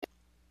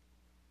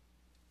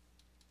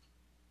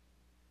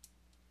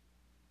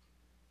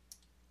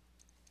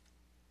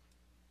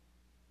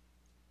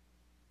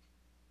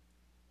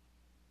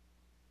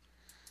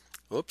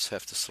Oops,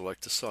 have to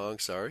select the song,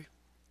 sorry.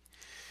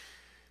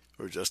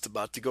 We're just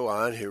about to go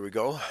on. Here we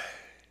go.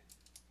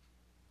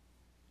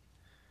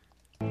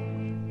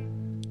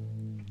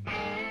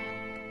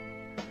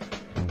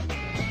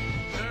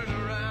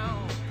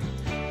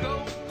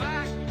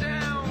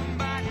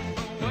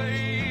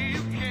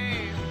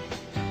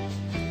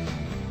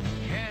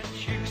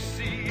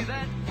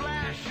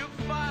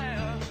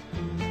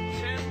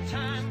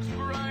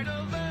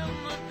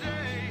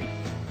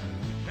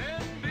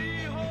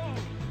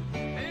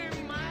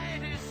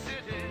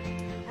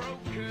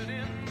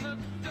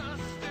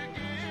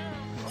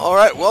 All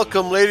right,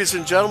 welcome, ladies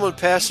and gentlemen.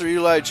 Pastor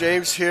Eli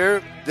James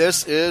here.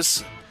 This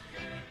is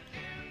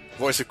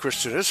Voice of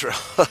Christian Israel.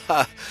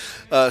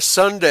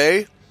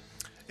 Sunday,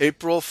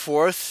 April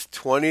 4th,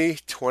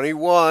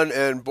 2021,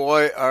 and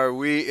boy, are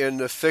we in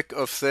the thick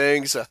of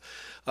things.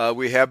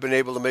 We have been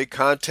able to make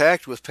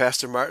contact with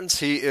Pastor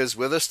Martens. He is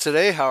with us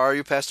today. How are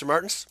you, Pastor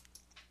Martens?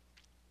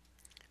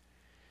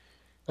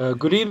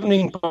 Good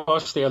evening,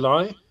 Pastor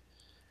Eli.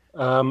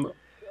 I'm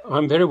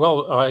very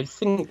well. I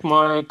think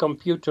my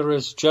computer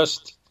is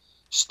just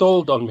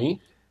stalled on me.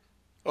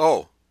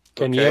 Oh,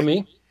 Can you hear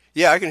me?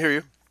 Yeah, I can hear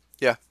you.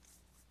 Yeah.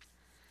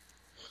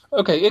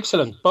 Okay,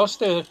 excellent.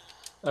 Pastor,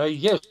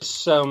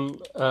 yes,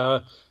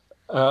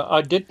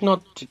 I did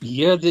not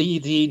hear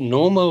the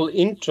normal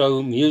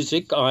intro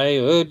music. I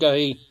heard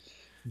a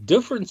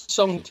different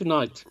song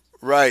tonight.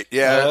 Right,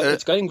 yeah.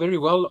 It's going very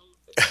well.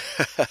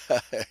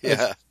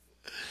 Yeah.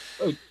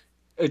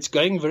 It's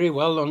going very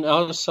well on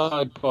our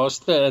side,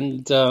 Pastor,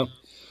 and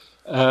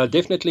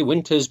definitely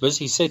winter is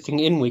busy setting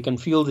in. We can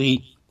feel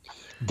the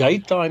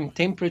daytime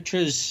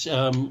temperatures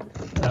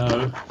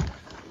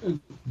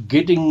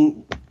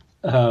getting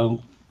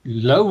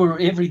lower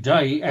every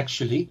day,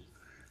 actually.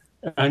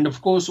 And,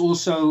 of course,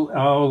 also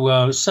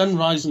our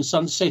sunrise and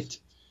sunset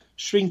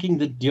shrinking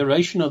the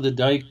duration of the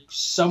day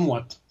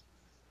somewhat.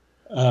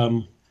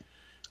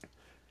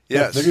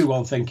 Yes. Very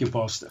well, thank you,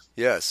 Pastor.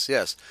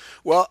 Yes.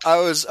 Well, I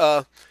was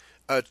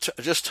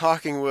just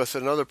talking with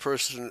another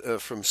person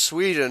from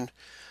Sweden,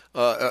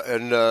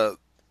 and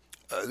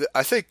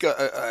I think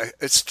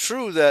it's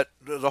true that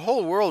the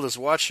whole world is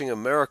watching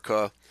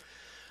America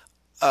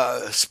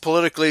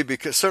politically,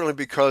 certainly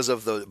because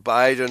of the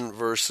Biden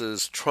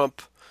versus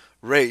Trump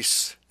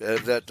race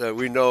that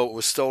we know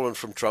was stolen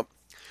from Trump.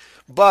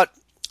 But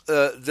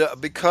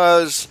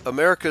because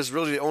America is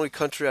really the only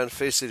country on the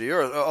face of the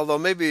earth, although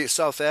maybe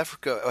South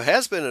Africa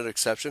has been an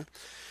exception,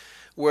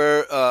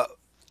 where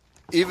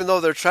even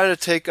though they're trying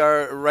to take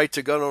our right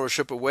to gun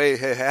ownership away,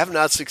 they have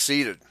not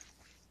succeeded.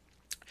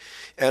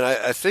 And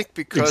I think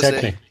because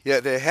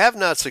they have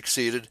not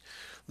succeeded,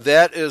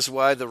 that is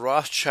why the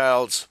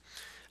Rothschilds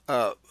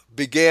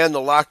began the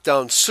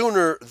lockdown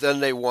sooner than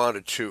they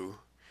wanted to,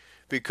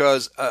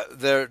 because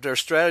their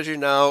strategy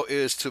now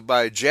is to,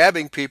 by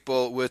jabbing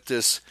people with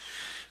this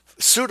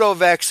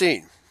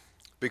pseudo-vaccine,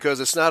 because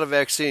it's not a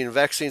vaccine.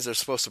 Vaccines are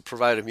supposed to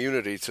provide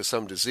immunity to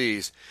some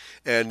disease,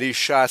 and these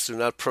shots do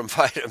not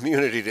provide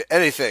immunity to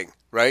anything,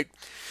 right?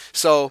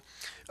 So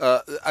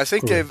I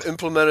think they've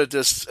implemented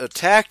this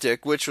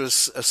tactic, which was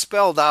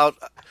spelled out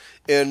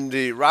in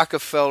the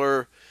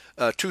Rockefeller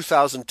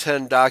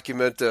 2010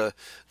 document, the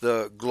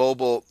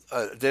global,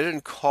 they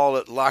didn't call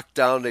it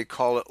lockdown, they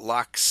call it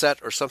lock set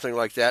or something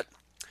like that.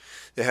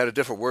 They had a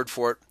different word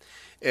for it.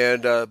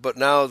 And but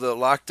now the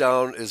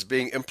lockdown is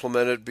being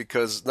implemented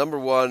because, number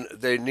one,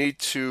 they need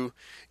to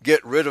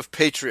get rid of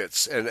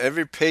patriots. And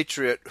every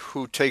patriot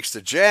who takes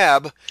the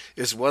jab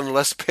is one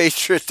less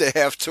patriot they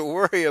have to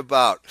worry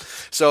about.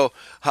 So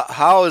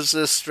how is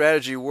this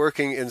strategy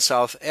working in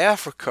South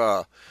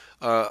Africa?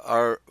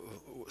 Are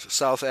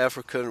South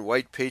African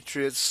white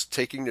patriots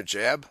taking the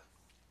jab?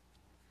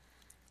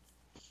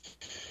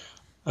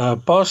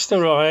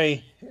 Pastor,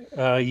 I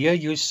hear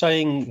you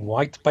saying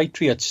white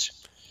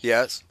patriots.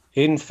 Yes.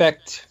 In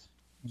fact,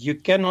 you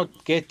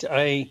cannot get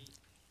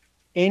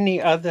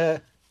any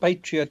other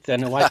patriot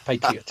than a white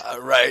patriot.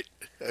 Right.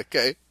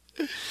 Okay.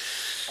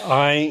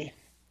 And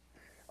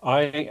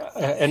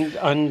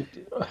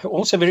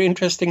also very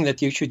interesting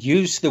that you should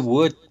use the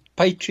word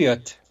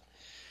patriot.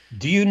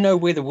 Do you know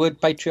where the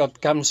word patriot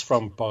comes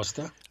from,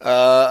 Pastor?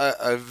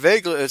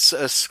 Vaguely, it's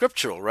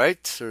scriptural,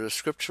 right? There's a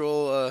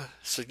scriptural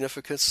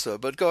significance,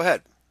 but go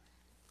ahead.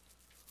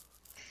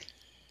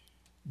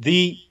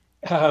 The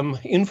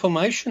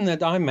information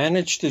that I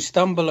managed to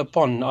stumble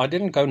upon, I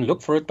didn't go and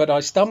look for it, but I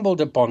stumbled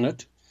upon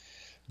it,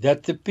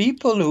 that the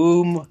people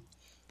whom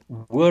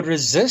were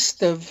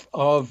resistive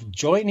of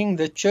joining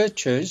the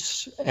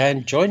churches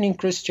and joining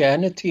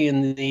Christianity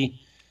in the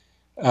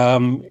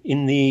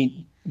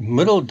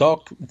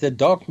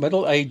dark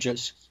Middle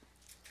Ages,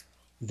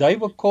 they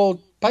were called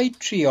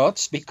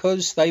patriots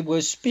because they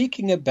were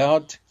speaking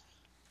about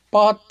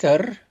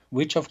pater,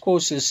 which of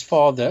course is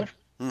father,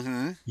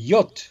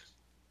 Yot.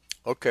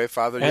 Okay,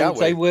 Father and Yahweh.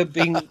 They were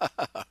being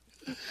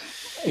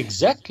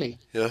exactly.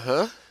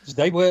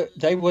 They were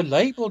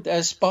labeled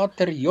as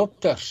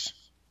patrioters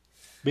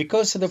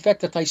because of the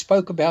fact that they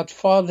spoke about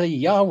Father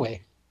Yahweh.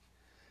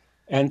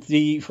 And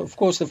of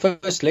course, the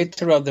first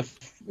letter of the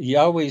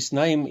Yahweh's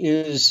name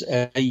is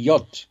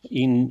Yot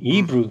in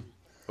Hebrew.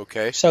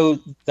 Okay. So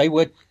they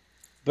were,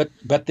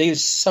 but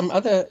there's some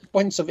other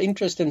points of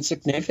interest and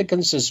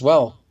significance as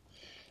well.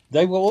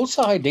 They were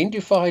also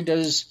identified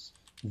as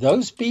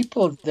those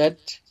people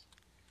that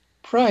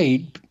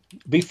prayed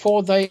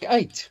before they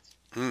ate.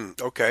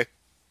 Okay.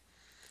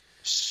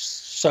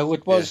 So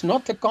it was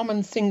not a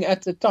common thing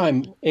at the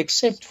time,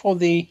 except for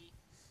the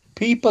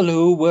people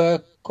who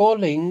were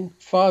calling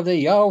Father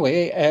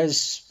Yahweh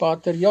as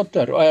Pater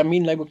Yotter. I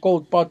mean, they were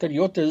called Pater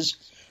Yotters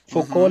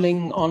for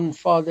calling on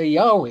Father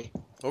Yahweh.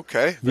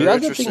 Okay. The Very other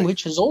interesting. thing,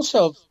 which is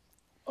also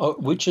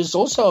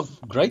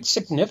of great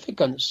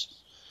significance,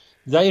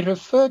 they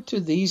refer to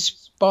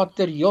these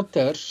Pater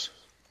Yotters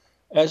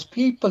as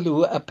people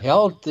who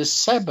upheld the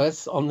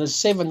Sabbath on the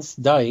seventh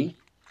day,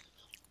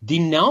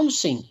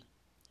 denouncing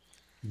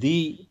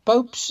the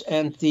popes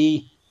and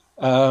the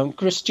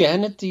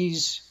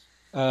Christianity's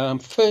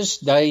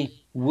first day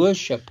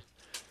worship,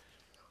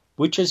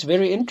 which is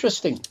very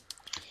interesting.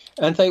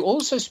 And they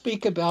also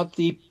speak about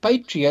the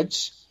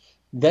patriots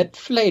that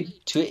fled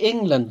to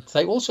England.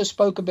 They also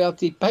spoke about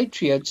the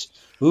patriots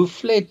who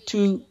fled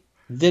to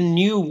the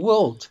New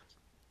World.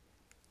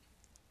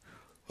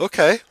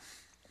 Okay.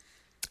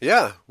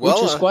 Yeah. Well,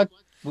 which is quite.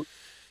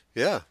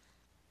 Yeah.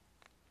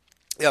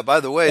 Yeah, by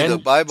the way, the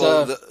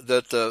Bible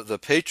that the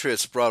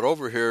Patriots brought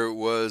over here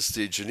was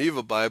the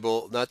Geneva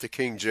Bible, not the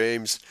King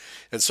James,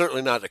 and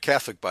certainly not the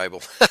Catholic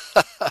Bible,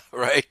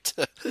 right?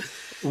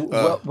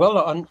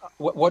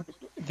 What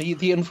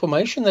the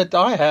information that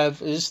I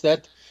have is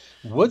that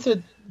with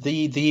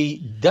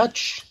the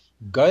Dutch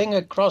going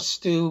across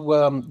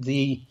to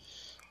the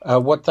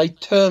what they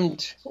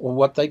termed or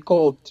what they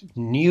called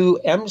New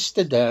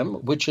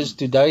Amsterdam, which is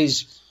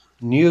today's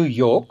New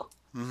York,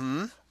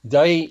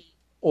 they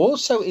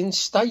also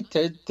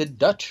instated the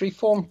Dutch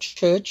Reformed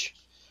Church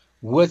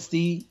with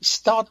the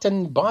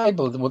Staten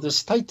Bible, with the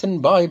Staten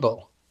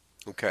Bible,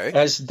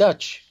 as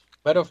Dutch.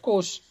 But of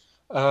course,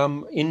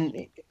 the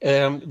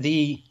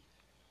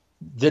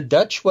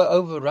Dutch were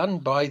overrun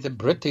by the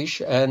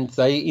British, and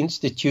they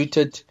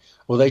instituted,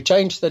 or they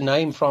changed the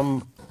name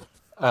from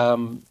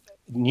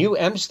New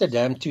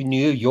Amsterdam to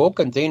New York,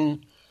 and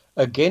then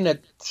again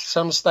at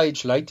some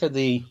stage later,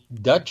 the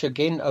Dutch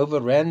again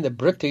overran the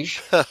British,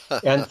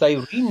 and they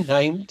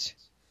renamed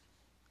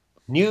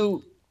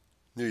New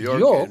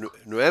York,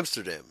 New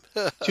Amsterdam.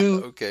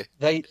 to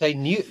they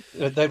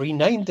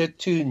renamed it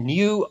to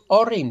New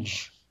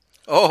Orange.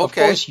 Oh,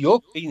 okay. Of course,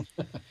 York being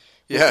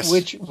yes,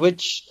 which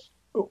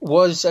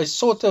was a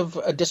sort of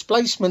a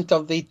displacement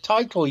of the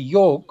title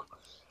York.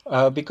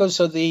 Because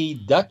of the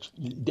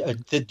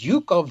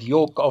Duke of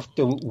York,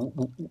 after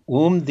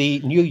whom the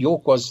New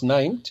York was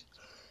named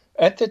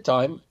at the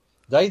time,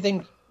 they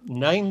then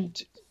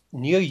named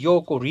New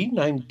York, or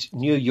renamed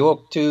New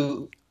York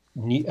to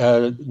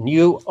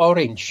New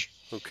Orange,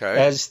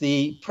 as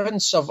the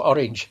Prince of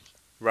Orange.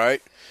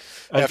 Right.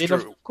 And then,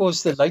 of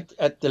course,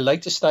 at the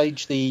later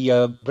stage,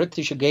 the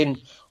British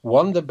again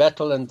won the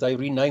battle, and they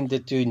renamed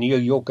it to New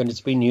York, and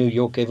it's been New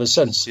York ever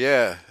since.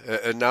 Yeah,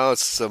 and now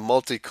it's a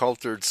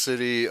multicultural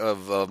city of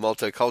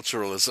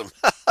multiculturalism.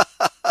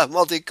 A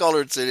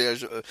multicolored city,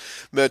 I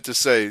meant to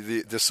say.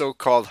 The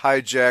so-called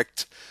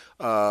hijacked,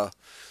 what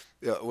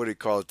do you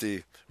call it,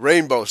 the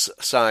rainbow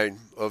sign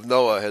of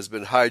Noah has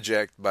been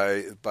hijacked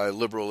by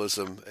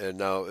liberalism, and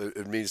now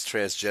it means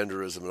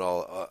transgenderism and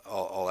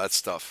all that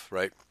stuff,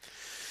 right?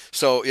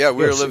 So, yeah,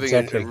 we're living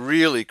in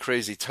really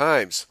crazy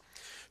times.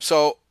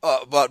 So,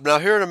 but now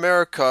here in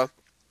America,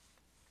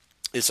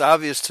 it's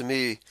obvious to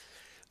me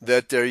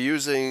that they're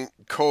using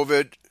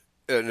COVID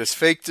and this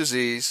fake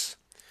disease.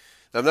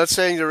 I'm not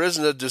saying there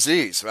isn't a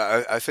disease.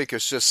 I think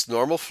it's just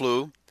normal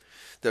flu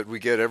that we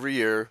get every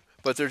year,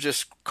 but they're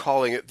just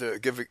calling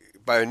it, giving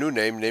by a new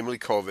name, namely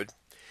COVID.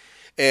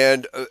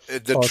 And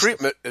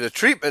the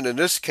treatment in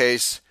this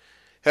case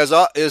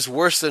is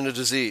worse than the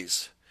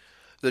disease.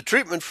 The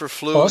treatment for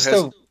flu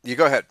you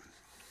go ahead.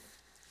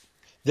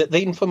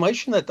 The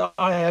information that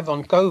I have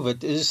on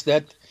COVID is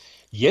that,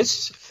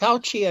 yes,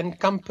 Fauci and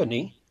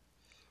company,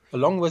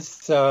 along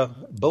with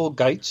Bill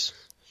Gates,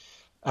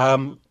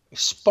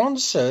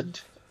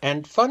 sponsored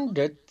and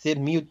funded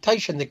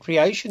the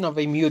creation of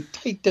a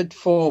mutated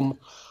form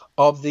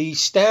of the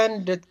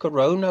standard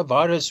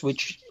coronavirus,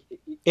 which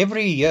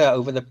every year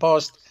over the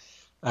past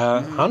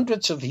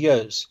hundreds of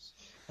years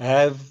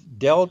have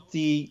dealt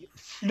the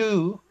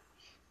flu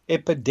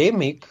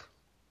epidemic,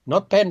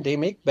 not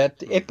pandemic,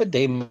 but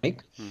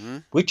epidemic,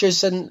 which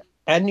is an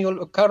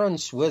annual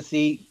occurrence with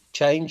the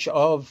change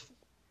of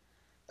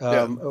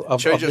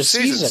the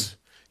season.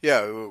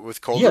 Yeah,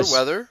 with colder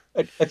weather.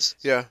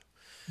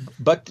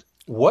 But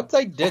what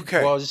they did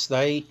was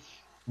they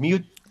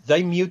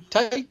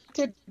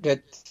mutated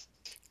it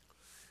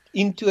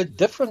into a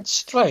different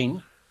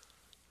strain,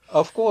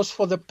 of course,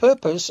 for the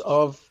purpose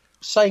of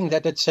saying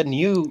that it's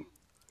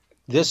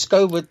this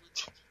COVID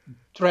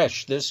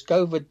trash, this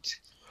COVID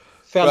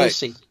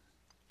fallacy.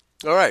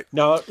 All right.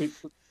 Now,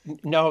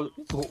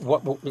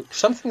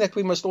 something that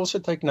we must also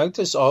take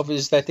notice of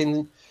is that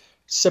in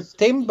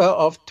September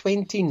of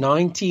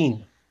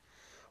 2019,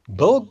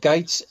 Bill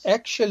Gates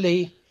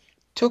actually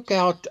took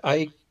out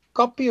a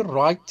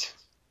copyright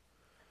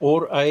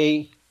or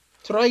a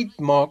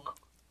trademark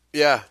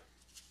Yeah.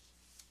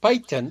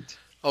 patent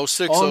Oh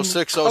six oh on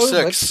six oh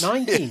six.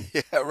 COVID-19.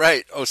 Yeah,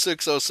 right. Oh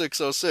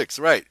 060606.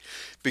 Right.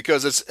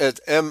 Because it's an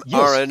Yes,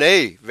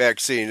 mRNA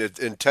vaccine. It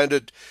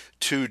intended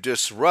to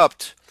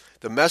disrupt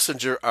the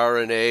messenger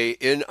RNA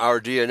in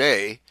our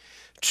DNA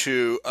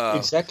to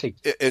exactly.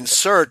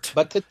 insert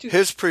But the two,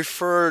 his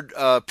preferred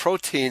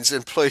proteins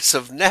in place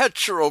of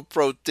natural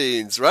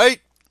proteins, right?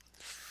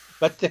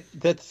 but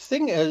the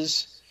thing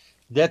is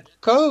that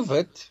the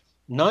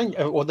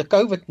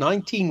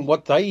COVID-19,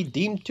 what they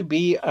deem to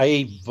be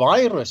a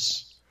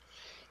virus,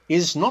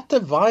 is not a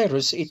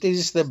virus. It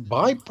is the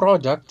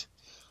byproduct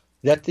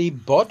that the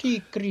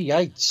body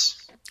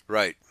creates.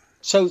 Right.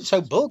 So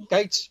Bill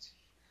Gates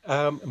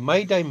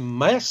made a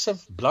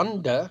massive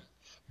blunder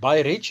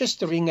by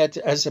registering it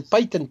as a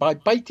patent, by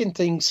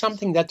patenting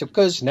something that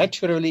occurs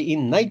naturally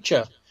in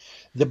nature.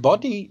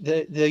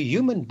 The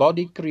human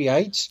body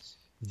creates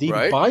the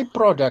Right.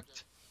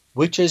 byproduct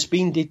which has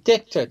been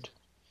detected.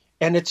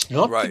 And it's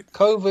not the Right.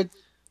 COVID,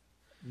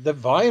 the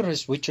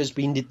virus which has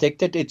been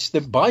detected, it's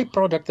the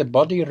byproduct the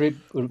body Right.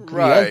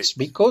 creates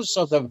because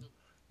of the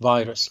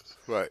virus.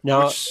 Right.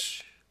 Now,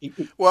 Which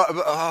well,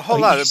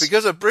 hold on, he's,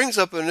 because it brings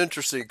up an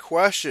interesting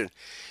question.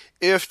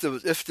 If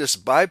this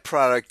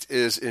byproduct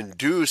is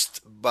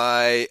induced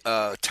by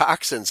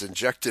toxins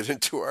injected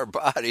into our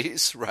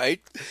bodies, right?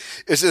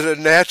 Is it a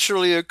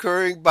naturally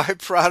occurring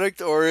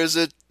byproduct or is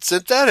it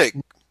synthetic?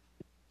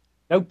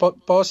 no,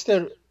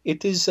 Pastor,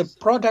 it is a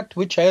product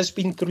which has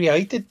been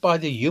created by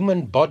the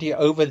human body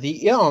over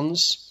the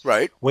eons.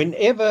 Right.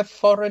 Whenever a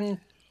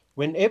foreign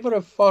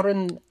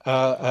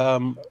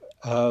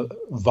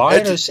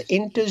virus Entity.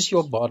 enters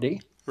your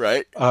body,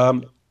 Right.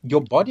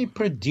 your body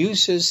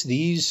produces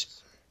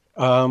these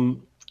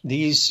Well,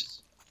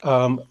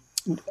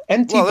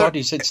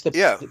 antibodies. It's the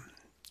yeah,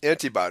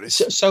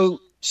 antibodies.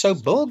 so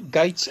Bill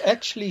Gates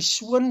actually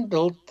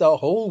swindled the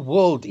whole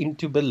world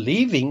into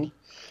believing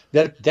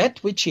that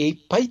which he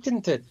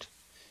patented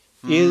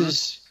Hmm.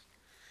 is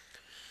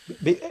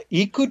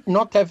he could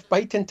not have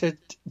patented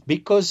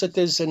because it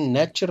is a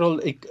natural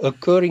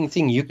occurring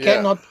thing. You Yeah.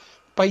 cannot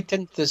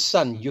patent the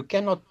sun. You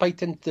cannot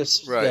patent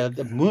Right.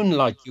 the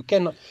moonlight. You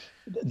cannot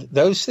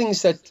those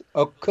things that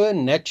occur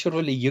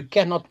naturally. You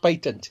cannot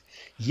patent.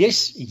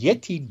 Yes,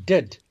 yet he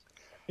did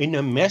in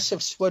a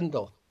massive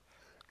swindle.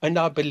 And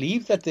I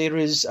believe that there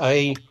is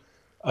a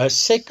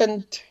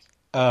second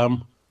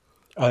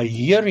a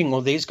hearing,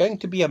 or there's going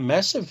to be a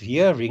massive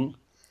hearing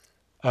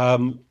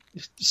um,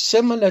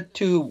 similar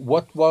to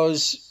what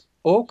was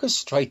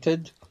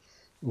orchestrated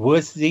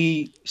with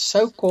the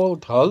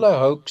so-called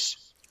Holocaust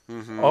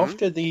Hmm.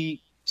 after the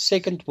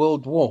Second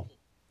World War.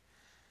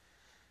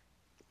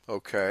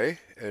 Okay.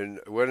 And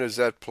when is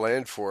that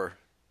planned for?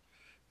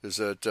 Is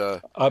it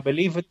I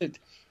believe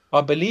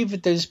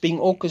it is being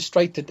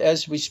orchestrated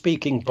as we're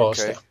speaking,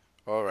 Pastor. okay?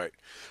 All right.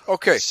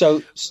 Okay.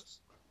 So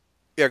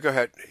Yeah. Go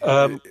ahead.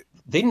 um,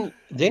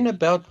 then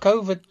about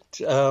COVID,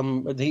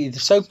 the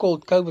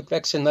so-called COVID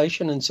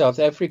vaccination in South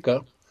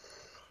Africa,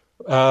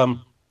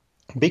 um,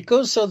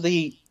 because of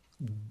the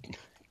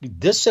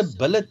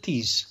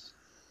disabilities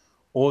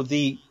or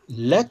the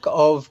lack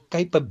of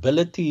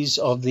capabilities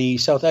of the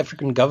South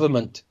African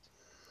government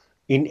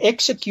in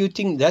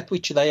executing that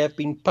which they have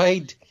been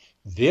paid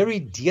very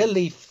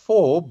dearly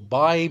for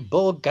by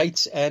Bill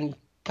Gates and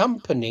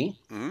company,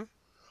 Hmm.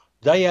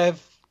 they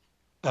have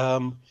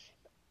um,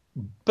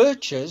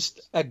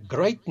 purchased a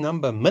great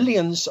number,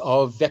 millions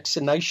of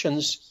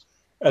vaccinations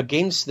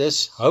against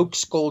this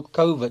hoax called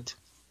COVID.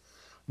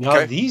 Now,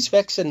 Okay. these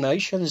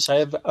vaccinations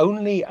have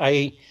only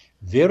a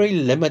very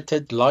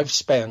limited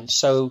lifespan.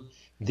 So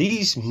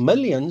these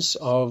millions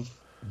of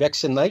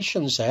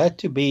vaccinations had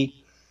to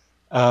be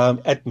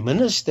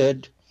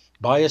administered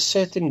by a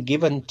certain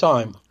given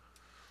time,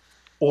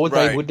 or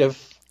they Right. would have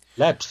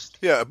lapsed.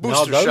 Yeah. A Now,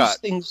 booster those shot.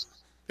 things,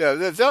 Yeah.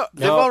 They've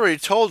now, already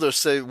told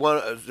us they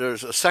want.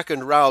 There's a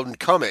second round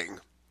coming.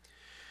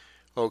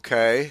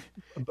 Okay.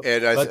 And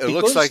but it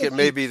looks because like it of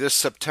may the be this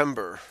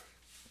September.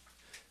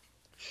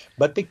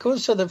 but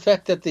because of the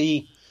fact that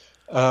the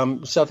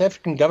South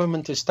African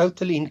government is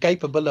totally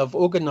incapable of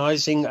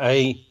organizing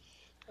a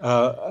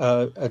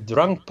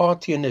drunk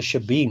party in a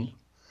shebeen,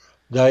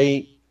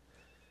 they,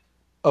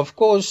 of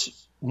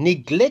course,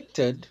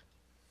 neglected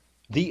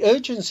the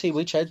urgency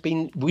which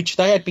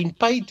they had been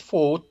paid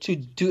for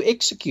to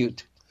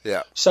execute.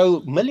 Yeah.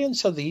 So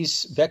millions of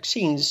these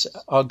vaccines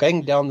are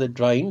going down the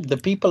drain. The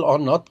people are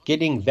not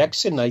getting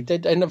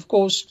vaccinated, and of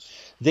course,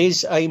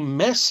 there's a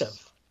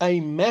massive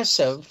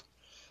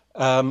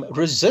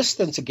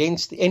resistance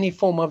against any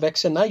form of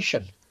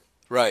vaccination.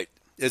 Right.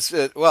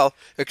 Well,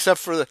 except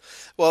for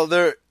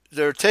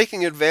they're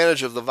taking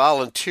advantage of the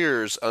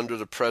volunteers under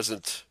the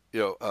present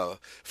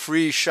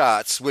free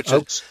shots, which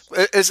Hoax.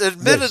 is Yes,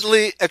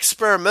 admittedly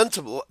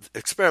experimental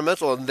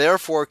and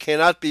therefore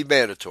cannot be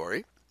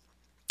mandatory.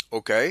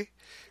 Okay,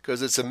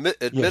 because it's yes.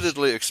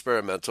 admittedly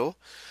experimental.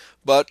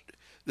 but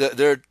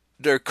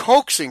they're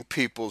coaxing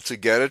people to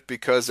get it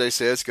because they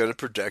say it's going to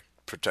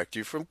protect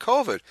you from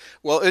COVID.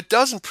 Well, it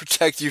doesn't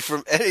protect you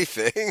from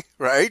anything,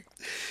 right?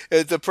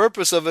 The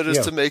purpose of it is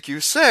Yeah, to make you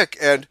sick.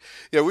 And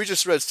we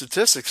just read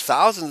statistics.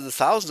 Thousands and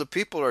thousands of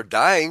people are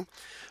dying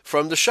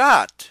from the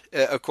shot,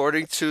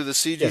 according to the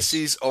yes,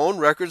 CDC's own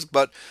records,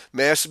 but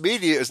mass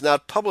media is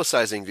not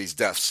publicizing these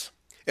deaths.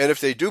 And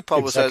if they do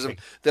publicize them, exactly.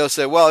 they'll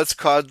say, well, it's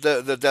caused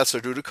the deaths are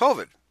due to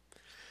COVID.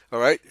 All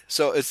right,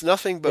 so it's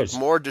nothing but Yes,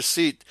 more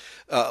deceit,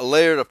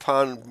 layered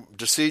upon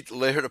deceit,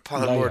 layered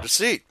upon more layer.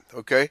 deceit.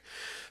 Okay,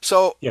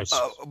 so Yes,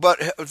 but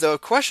the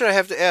question I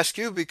have to ask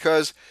you,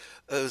 because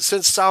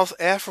since South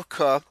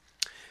Africa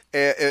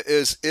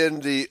is in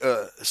the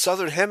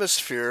southern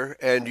hemisphere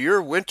and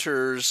your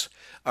winters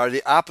are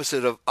the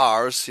opposite of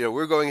ours,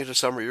 we're going into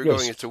summer, you're going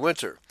yes, into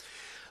winter.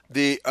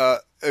 The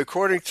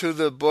according to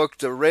the book,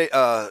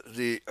 I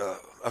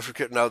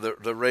forget now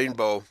the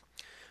rainbow.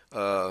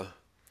 Uh,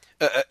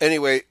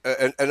 anyway,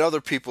 and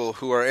other people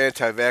who are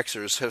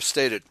anti-vaxxers have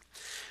stated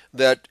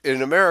that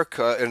in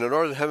America, in the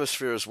northern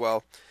hemisphere as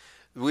well,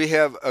 we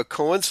have a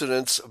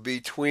coincidence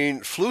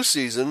between flu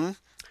season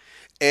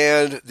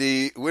and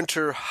the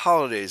winter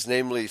holidays,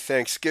 namely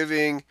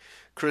Thanksgiving,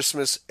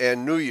 Christmas,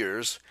 and New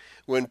Year's,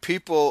 when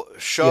people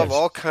shove yes,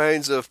 all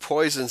kinds of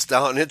poisons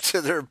down into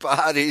their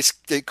bodies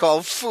they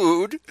call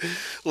food,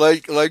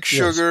 like yes.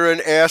 sugar and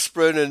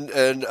aspirin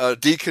and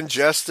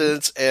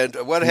decongestants and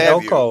what And have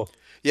you. alcohol.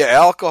 Yeah,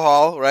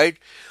 alcohol, right?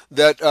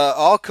 That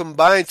all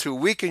combine to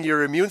weaken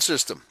your immune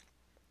system.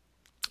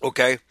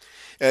 Okay?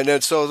 And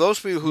then so those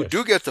people who do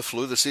Yes, get the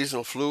flu, the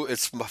seasonal flu,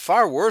 it's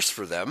far worse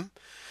for them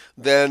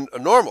than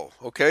normal.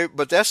 Okay?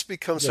 But that's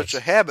become such a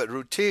yes. habit,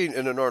 routine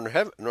in the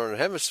northern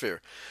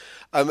hemisphere.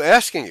 I'm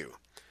asking you,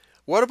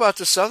 what about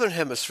the southern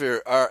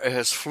hemisphere?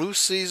 Has flu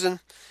season,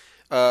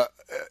 uh,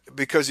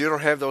 because you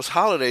don't have those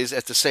holidays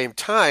at the same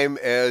time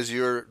as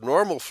your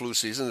normal flu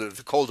season,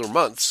 the colder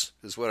months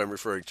is what I'm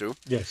referring to,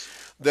 Yes.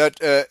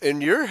 that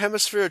in your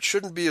hemisphere it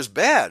shouldn't be as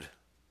bad.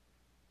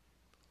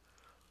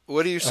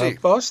 What do you see?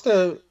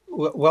 Pastor,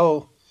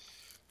 well,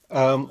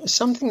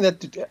 something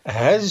that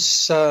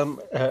has,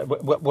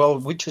 well,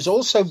 which is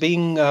also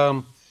being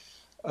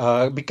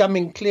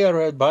becoming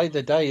clearer by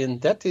the day,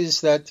 and that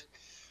is that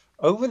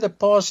over the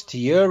past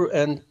year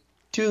and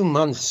 2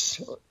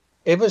 months,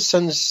 ever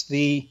since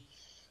the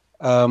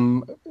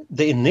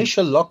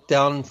initial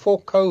lockdown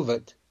for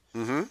COVID,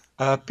 Hmm.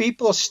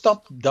 people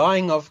stopped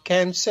dying of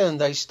cancer and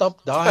they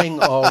stopped dying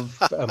of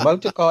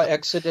motor car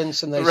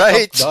accidents and they stopped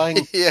Right?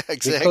 dying Yeah,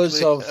 because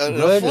exactly. of A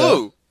murder.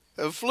 flu.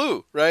 A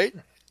flu, right?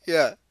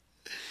 Yeah.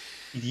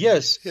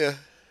 Yes, Yeah.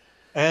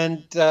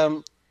 and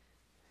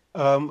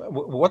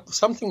what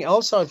something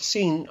else I've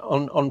seen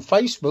on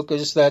Facebook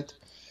is that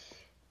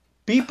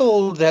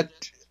people that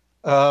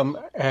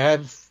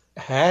have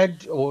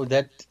had or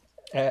that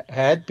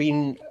had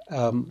been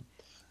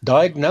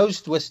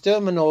diagnosed with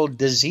terminal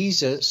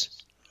diseases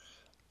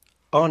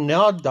are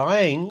now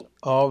dying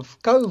of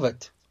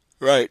COVID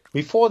Right.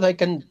 before they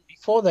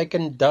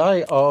can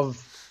die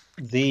of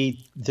the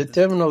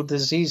terminal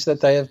disease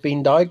that they have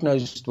been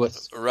diagnosed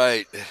with.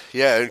 Right.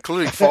 Yeah,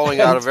 including falling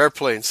out of And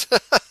airplanes.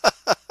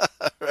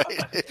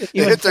 Right. They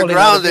even hit the falling out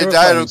ground, of they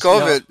died of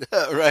airplanes. Now,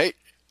 COVID. Right.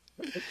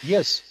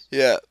 yes,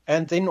 Yeah.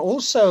 and then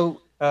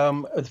also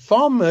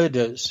farm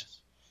murders.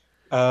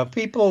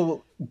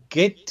 People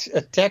get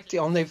attacked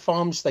on their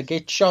farms, they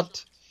get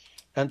shot,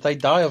 and they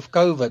die of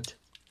COVID.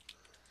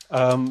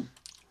 Um,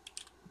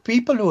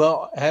 People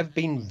who have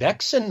been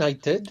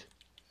vaccinated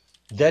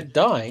that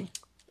die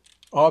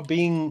are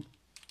being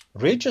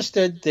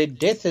registered. Their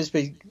death has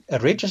been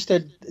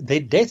registered. Their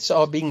deaths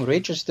are being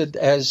registered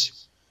as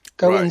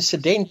Right.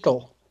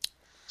 coincidental.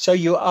 So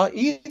you are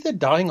either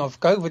dying of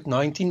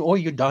COVID-19 or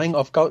you're dying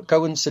of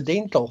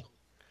coincidental.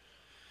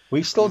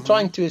 We're still Hmm.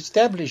 trying to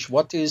establish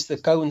what is the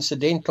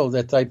coincidental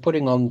that they're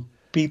putting on Right.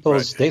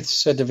 people's death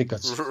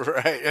certificates.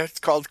 Right. It's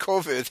called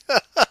COVID.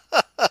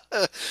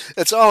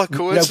 It's all a No, but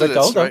coincidence,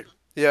 hold on. right?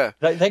 Yeah.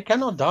 They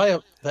cannot die.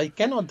 They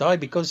cannot die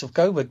because of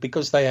COVID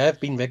because they have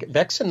been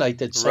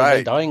vaccinated. So they're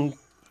Right. dying.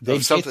 Their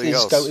Of death something is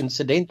else.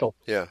 coincidental.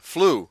 Yeah.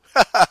 Flu.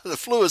 The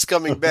flu is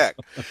coming back.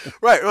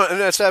 Right. And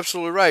that's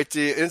absolutely right.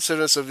 The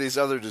incidence of these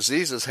other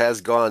diseases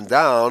has gone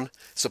down,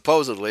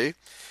 supposedly,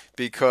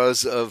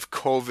 because of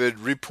COVID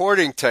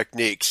reporting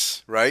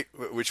techniques, right?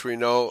 Which we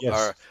know Yes.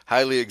 are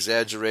highly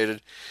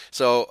exaggerated.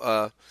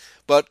 So,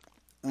 but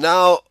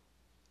now,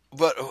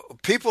 but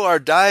people are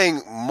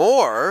dying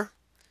more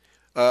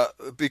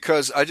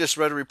because I just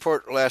read a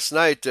report last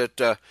night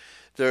that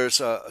there's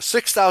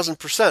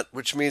 6,000%,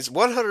 which means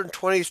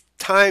 120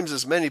 times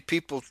as many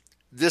people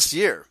this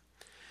year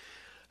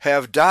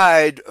have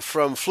died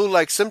from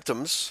flu-like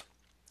symptoms,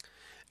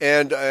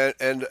 and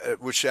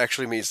which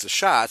actually means the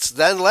shots,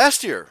 than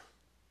last year.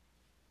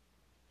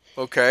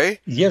 Okay,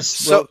 Yes.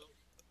 so Well,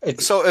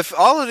 it, so if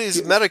all of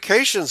these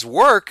medications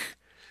work,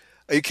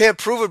 you can't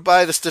prove it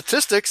by the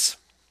statistics.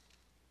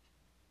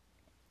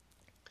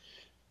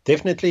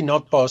 definitely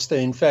not, Pastor.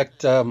 In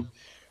fact,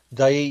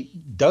 they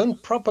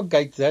don't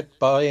propagate that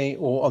by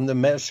or on the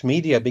mass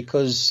media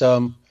because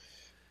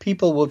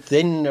people would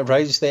then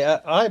raise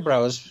their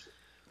eyebrows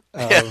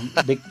Yeah.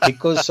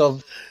 because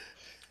of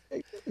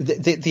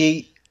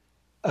the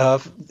uh,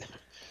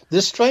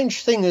 the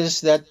strange thing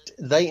is that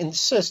they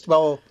insist.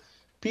 Well,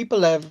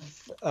 people have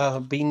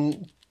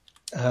been,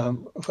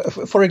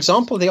 for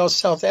example, there are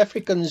South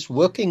Africans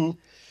working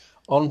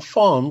on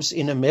farms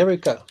in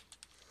America.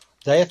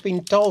 They have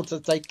been told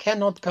that they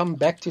cannot come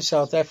back to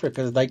South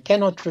Africa. They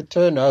cannot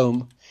return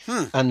home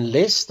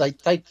unless they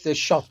take the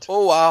shot.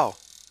 Oh, wow.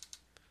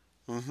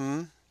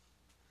 Mm-hmm.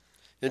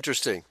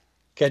 Interesting.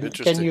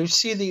 Can you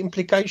see the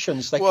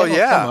implications? They Well,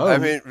 cannot come yeah. I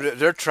home. mean,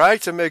 they're trying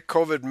to make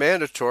COVID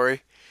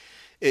mandatory,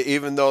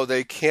 even though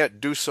they can't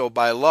do so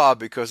by law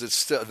because it's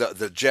still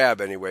the jab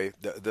anyway,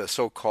 the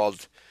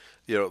so-called,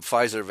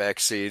 Pfizer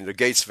vaccine, the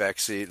Gates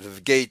vaccine,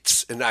 the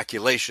Gates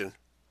inoculation,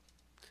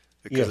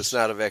 because it's Yes.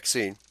 not a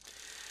vaccine.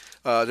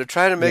 They're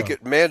trying to make Yeah.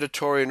 it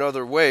mandatory in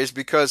other ways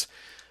because,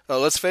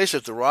 let's face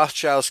it, the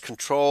Rothschilds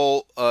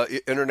control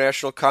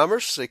international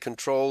commerce. They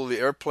control the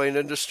airplane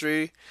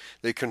industry.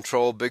 They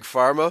control big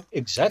pharma,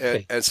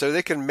 Exactly. and so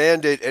they can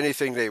mandate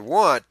anything they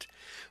want.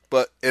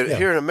 But Yeah.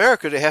 here in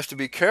America, they have to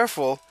be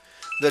careful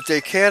that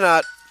they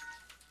cannot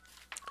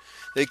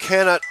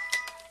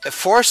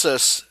force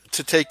us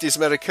to take these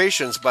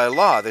medications by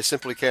law. They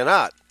simply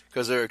cannot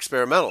because they're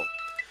experimental.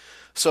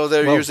 So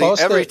they're Well, using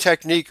every Pastor,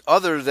 technique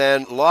other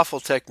than lawful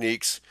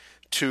techniques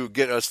to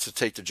get us to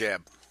take the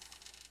jab.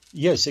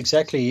 yes,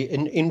 exactly.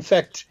 In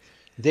fact,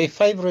 their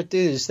favorite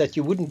is that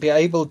you wouldn't be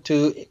able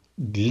to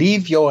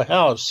leave your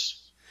house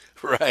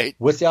Right.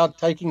 without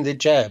taking the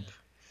jab.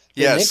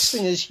 The next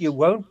thing Yes. is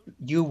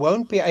you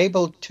won't be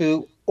able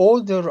to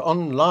order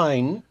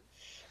online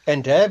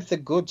and have the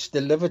goods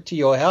delivered to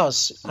your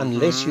house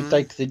unless you Mm-hmm.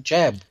 take the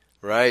jab.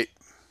 Right.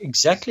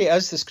 Exactly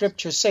as the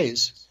scripture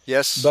says.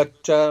 Yes.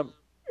 But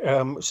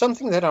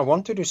something that I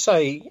wanted to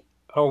say,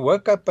 I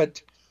woke up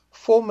at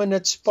 4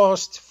 minutes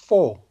past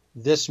 4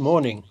 this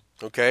morning,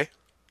 Okay.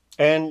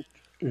 and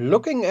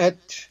looking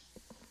at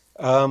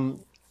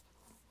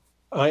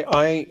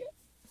I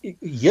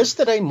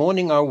yesterday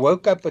morning I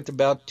woke up at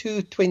about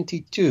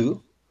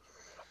 2:22,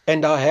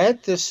 and I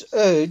had this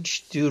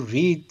urge to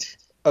read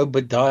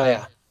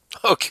Obadiah,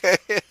 Okay.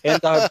 and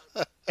I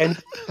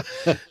and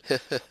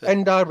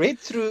and I read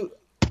through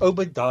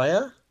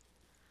Obadiah,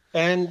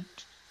 and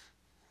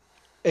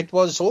it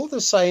was all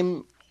the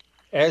same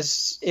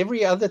as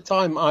every other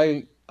time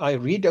I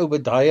read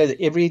Obadiah.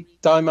 Every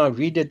time I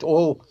read it,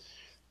 all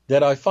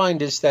that I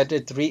find is that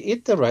it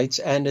reiterates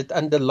and it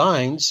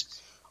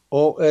underlines,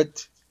 or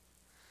it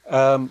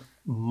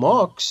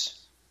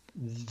marks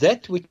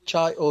that which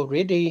I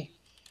already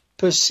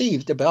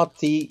perceived about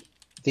the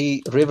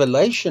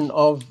revelation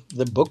of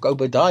the book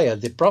Obadiah,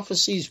 the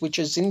prophecies, which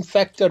is in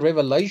fact a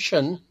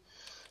revelation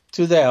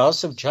to the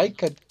house of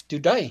Jacob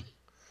today.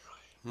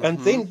 And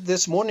Mm-hmm. then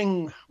this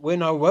morning,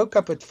 when I woke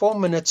up at 4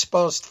 minutes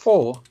past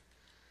 4,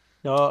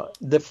 now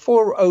the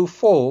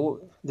 4:04,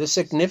 the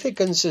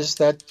significance is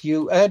that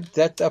you add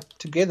that up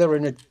together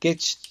and it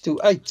gets to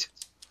 8.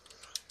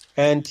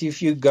 And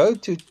if you go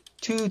to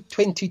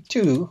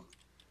 2:22,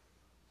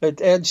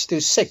 it adds to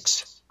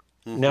 6.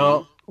 Mm-hmm.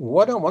 Now,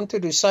 what I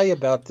wanted to say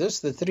about this,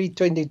 the 3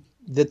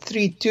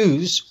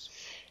 twos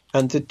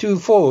and the 2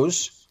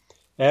 fours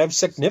have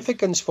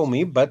significance for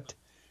me, but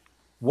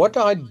what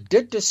I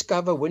did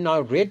discover when I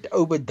read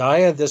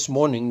Obadiah this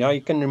morning, now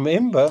you can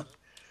remember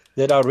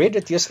that I read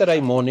it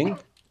yesterday morning,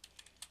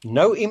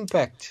 no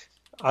impact.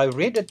 I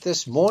read it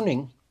this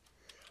morning,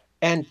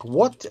 and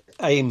what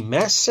a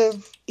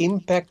massive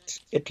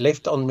impact it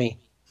left on me.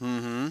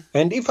 Mm-hmm.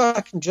 And if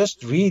I can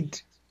just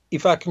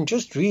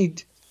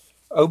read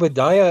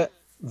Obadiah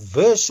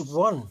verse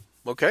 1,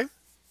 Okay.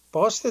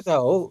 Pastor,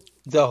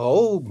 the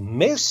whole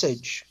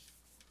message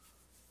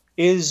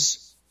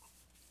is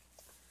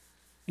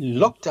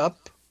locked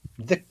up.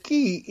 The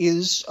key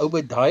is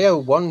Obadiah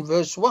 1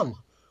 verse 1,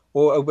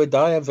 or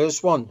Obadiah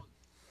verse 1.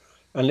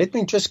 And let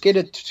me just get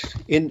it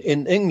in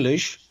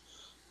English.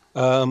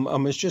 I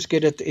must just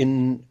get it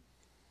in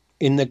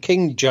the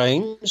King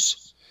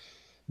James.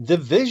 The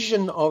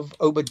vision of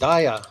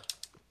Obadiah.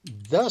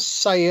 Thus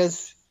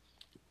saith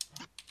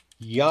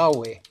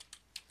Yahweh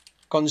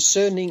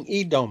concerning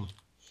Edom.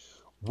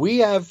 We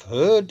have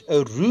heard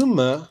a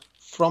rumor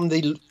from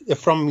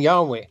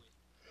Yahweh,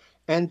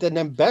 and an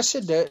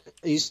ambassador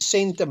is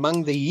sent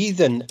among the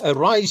heathen.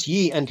 Arise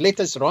ye, and let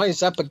us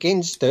rise up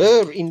against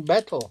her in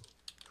battle.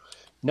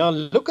 Now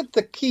look at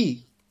the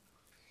key.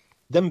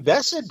 The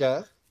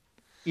ambassador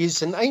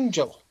is an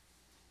angel.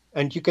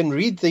 And you can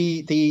read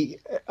the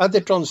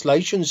other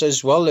translations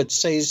as well. It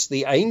says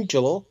the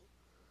angel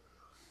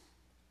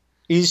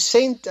is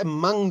sent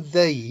among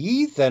the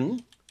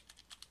heathen.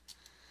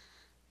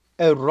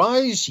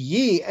 Arise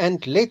ye,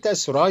 and let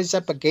us rise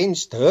up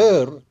against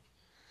her.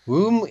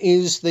 Whom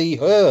is the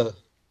her?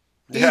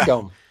 Yeah.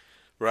 Edom.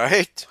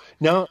 Right.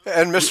 Now,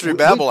 And Mystery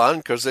Babylon,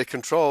 because they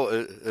control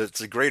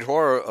it's a great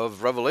horror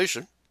of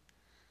Revelation.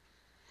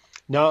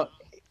 now,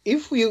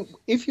 if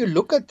you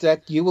look at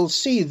that, you will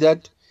see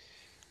that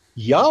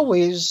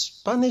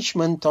Yahweh's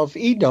punishment of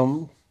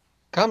Edom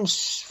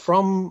comes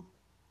from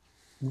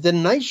the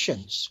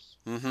nations.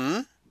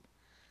 Mm-hmm.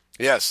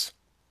 Yes.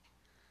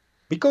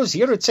 Because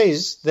here it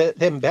says the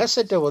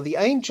ambassador or the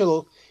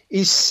angel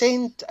is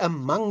sent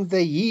among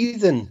the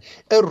heathen.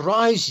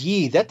 Arise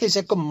ye, that is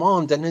a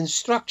command, an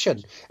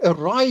instruction.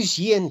 Arise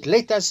ye and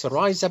let us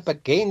rise up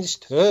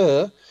against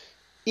her,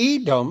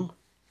 Edom,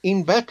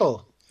 in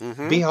battle.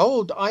 Mm-hmm.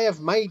 Behold, I have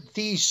made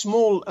thee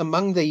small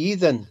among the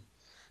heathen.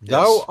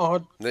 Thou Yes.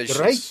 art Nations.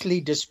 greatly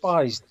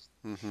despised.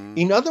 Mm-hmm.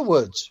 In other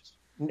words,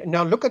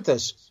 now look at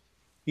this.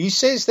 He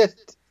says that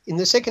in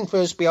the second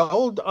verse,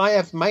 behold, I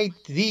have made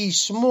thee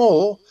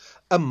small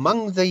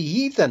among the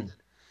heathen,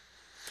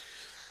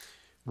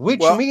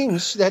 which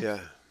means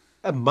that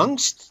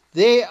amongst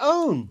their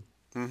own.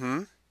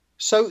 Mm-hmm.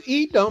 So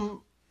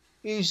Edom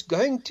is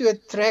going to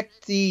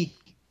attract the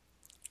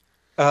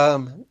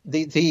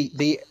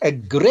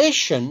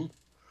aggression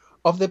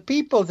of the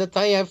people that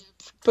they have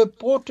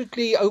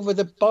purportedly over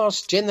the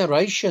past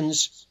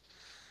generations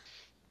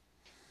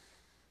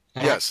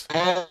Yes.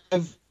 have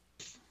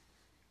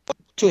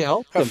to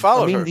help them.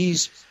 Followed I mean, her.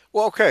 these.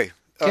 Well, okay.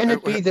 Can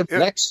it be the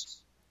blacks?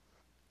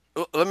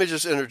 Let me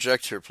just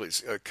interject here,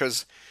 please,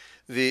 because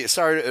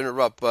sorry to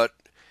interrupt, but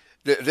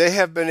they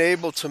have been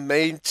able to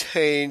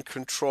maintain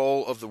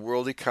control of the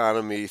world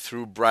economy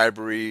through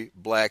bribery,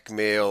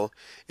 blackmail,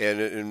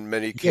 and in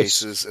many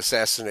cases,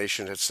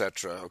 assassination,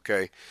 etc.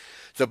 Okay,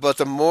 but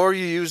the more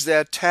you use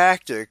that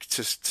tactic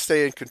to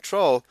stay in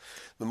control,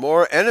 the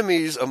more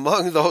enemies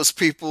among those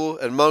people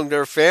and among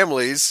their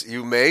families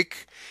you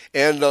make,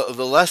 and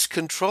the less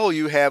control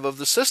you have of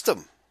the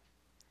system.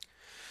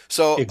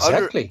 So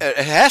exactly. It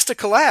has to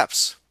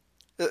collapse.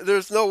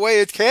 There's no way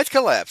it can't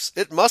collapse.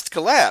 It must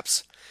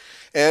collapse.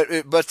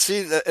 But see,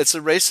 it's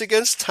a race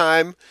against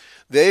time.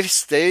 They're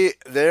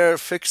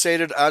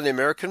fixated on the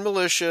American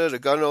militia, the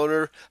gun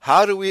owner.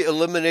 How do we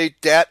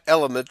eliminate that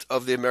element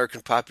of the American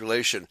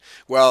population?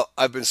 Well,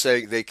 I've been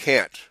saying they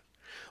can't.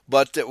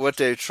 But what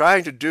they're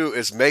trying to do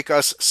is make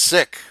us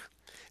sick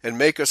and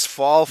make us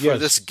fall for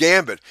this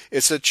gambit.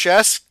 It's a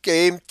chess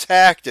game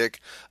tactic,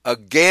 a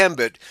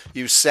gambit.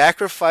 You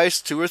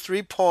sacrifice 2 or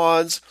 3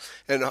 pawns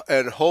and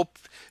hope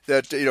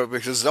that,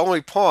 because it's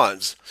only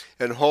pawns,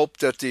 and hope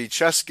that the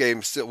chess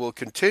game still will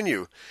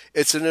continue.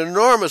 It's an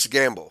enormous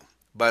gamble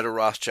by the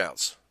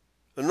Rothschilds.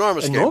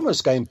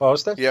 Enormous game,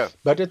 Pastor. Yeah.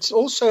 But it's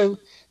also,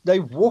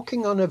 they're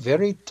walking on a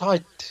very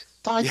tight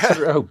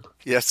rope.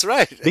 That's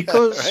right.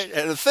 Because right.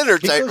 And a thinner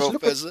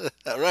tightrope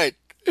right.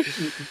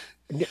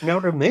 Now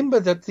remember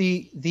that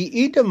the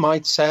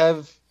Edomites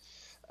have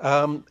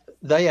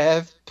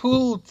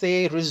pooled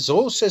their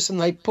resources and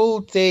they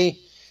pooled their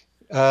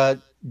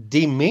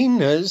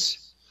demeanors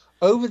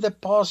over the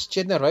past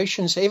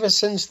generations, ever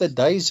since the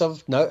days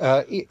of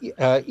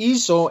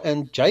Esau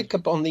and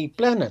Jacob on the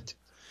planet.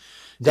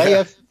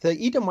 The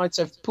Edomites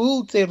have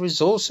pooled their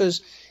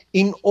resources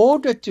in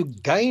order to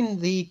gain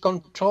the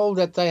control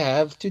that they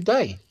have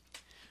today.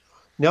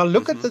 Now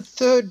look at the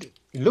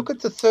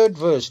third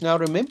verse. Now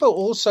remember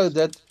also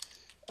that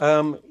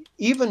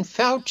even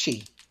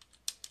Fauci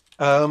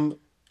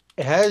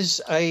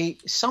has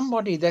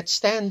somebody that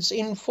stands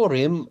in for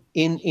him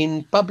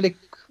in public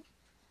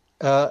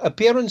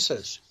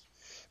appearances,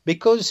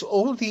 because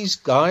all these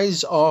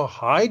guys are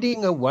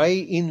hiding away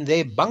in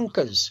their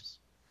bunkers.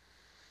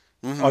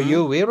 Mm-hmm. Are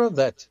you aware of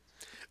that?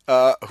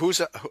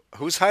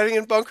 Who's hiding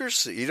in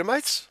bunkers? The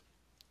Edomites?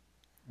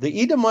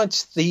 The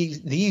Edomites, the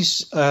big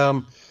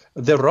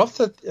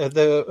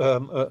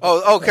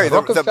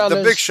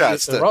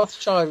shots, the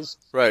Rothschilds,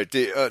 right?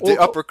 The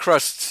upper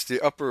crusts, the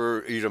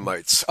upper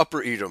Edomites,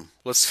 Upper Edom.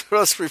 Let's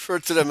refer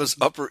to them as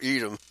Upper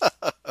Edom.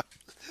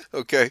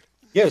 Okay.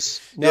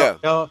 Yes.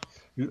 Now,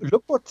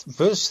 look what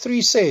verse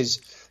 3 says.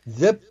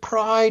 The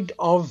pride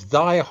of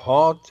thy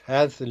heart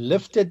hath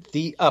lifted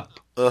thee up,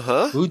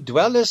 who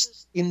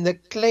dwellest in the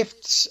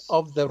clefts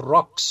of the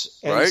rocks,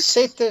 and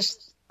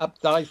settest up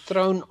thy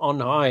throne on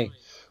high,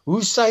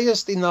 who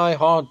sayest in thy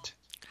heart,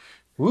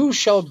 who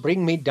shall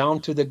bring me down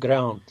to the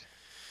ground?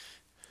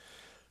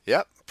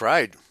 Yep,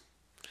 pride.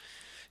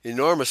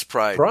 Enormous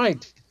pride.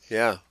 Pride.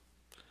 Yeah.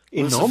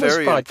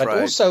 Enormous pride. But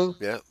also,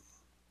 yeah.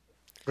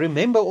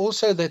 Remember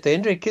also that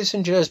Henry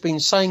Kissinger has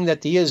been saying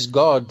that he is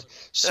God.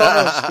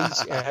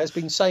 Soros has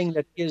been saying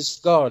that he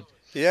is God.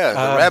 Yeah,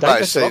 the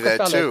rabbis say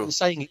that too.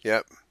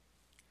 Yep.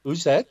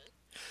 Who's that?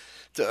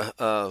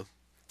 The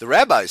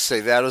rabbis say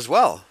that as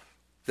well.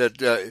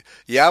 That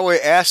Yahweh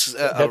asks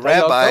a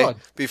rabbi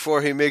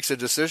before he makes a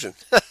decision.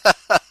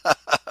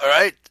 All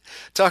right?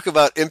 Talk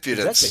about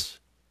impudence.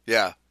 Exactly.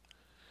 Yeah.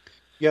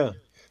 Yeah.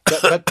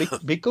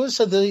 But because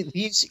of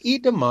these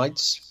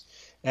Edomites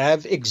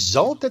have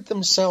exalted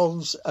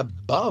themselves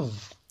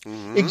above.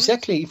 Mm-hmm.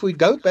 Exactly. If we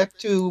go back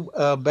to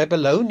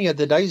Babylonia,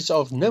 the days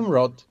of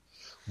Nimrod,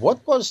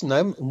 what was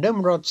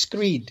Nimrod's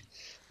creed?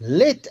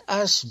 Let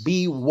us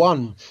be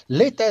one.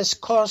 Let us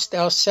cast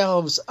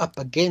ourselves up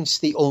against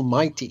the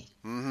Almighty.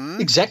 Mm-hmm.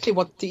 Exactly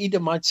what the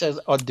Edomites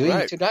are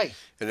doing today.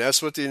 And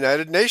that's what the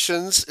United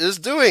Nations is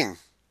doing.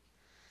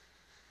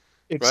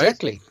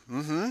 Exactly.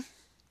 Right? Mm-hmm.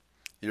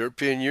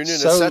 European Union,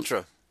 So,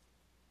 etc.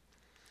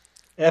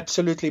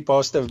 absolutely,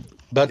 Pastor.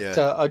 But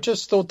Yeah. I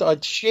just thought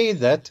I'd share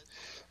that.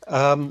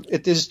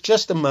 It is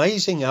just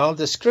amazing how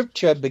the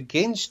scripture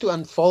begins to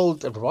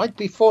unfold right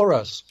before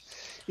us.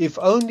 If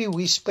only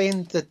we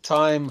spend the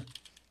time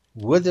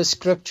with the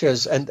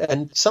scriptures.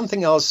 And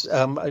something else,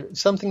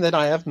 something that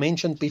I have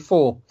mentioned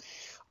before.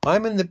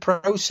 I'm in the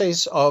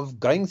process of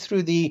going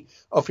through the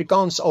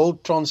Afrikaans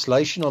old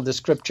translation of the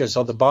scriptures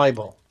of the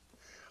Bible,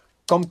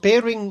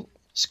 comparing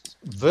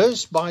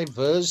verse by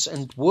verse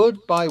and word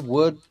by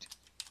word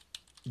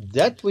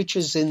that which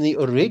is in the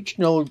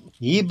original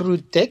Hebrew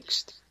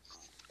text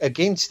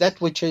against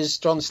that which is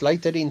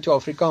translated into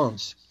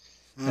Afrikaans.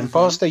 And Mm-hmm.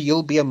 Pastor,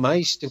 you'll be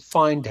amazed to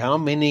find how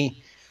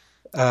many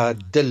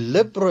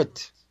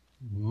deliberate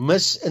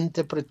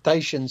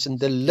misinterpretations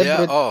and Yeah.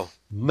 deliberate Oh. Yeah.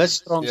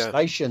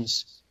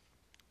 mistranslations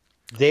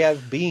there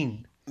have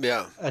been.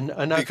 Yeah. And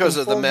I can Because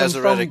of the call them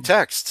Masoretic from,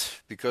 text.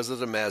 Because of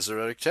the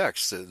Masoretic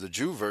text, the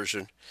Jew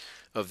version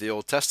of the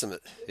Old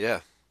Testament.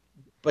 Yeah.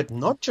 but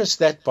not just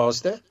that,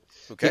 Pastor,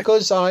 Okay.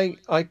 because I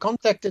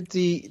contacted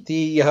the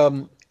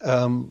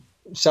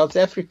South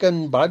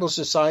African Bible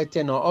Society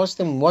and I asked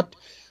them what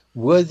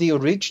were the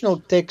original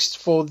texts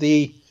for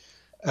the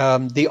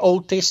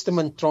Old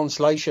Testament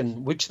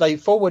translation, which they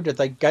forwarded.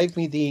 They gave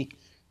me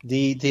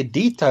the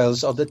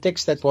details of the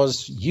text that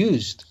was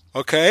used.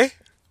 Okay.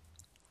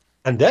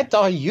 And that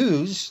I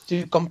used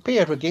to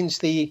compare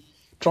against the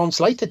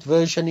translated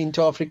version into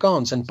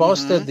Afrikaans. And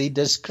Pastor, Mm-hmm. the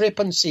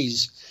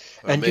discrepancies,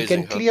 and you can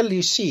Amazing, huh?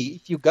 clearly see,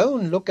 if you go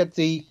and look at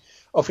the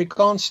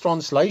Afrikaans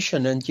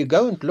translation and you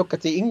go and look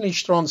at the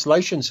English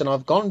translations, and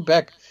I've gone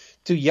back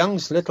to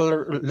Young's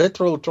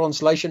literal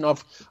translation,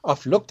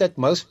 I've looked at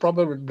most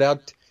probably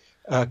about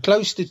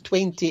close to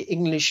 20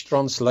 English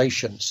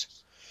translations.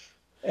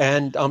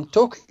 And I'm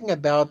talking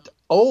about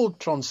old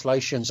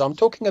translations. I'm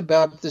talking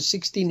about the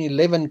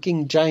 1611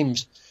 King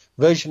James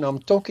version. I'm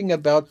talking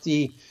about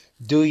the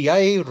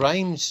Douay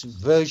Rheims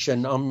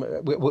version,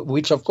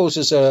 which of course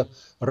is a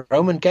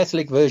Roman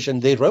Catholic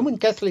version. The Roman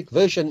Catholic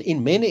version,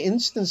 in many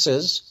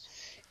instances,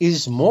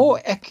 is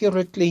more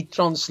accurately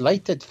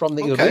translated from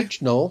the Okay.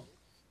 original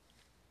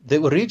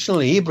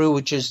Hebrew,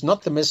 which is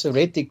not the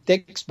Masoretic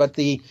text, but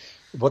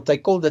what they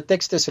call the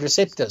Textus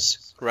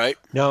Receptus. Right.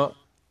 Now,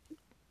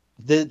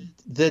 the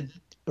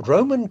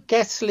Roman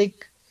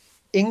Catholic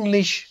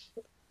English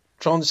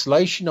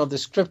translation of the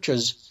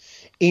scriptures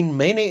in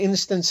many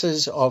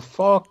instances are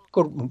far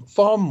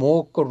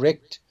more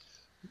correct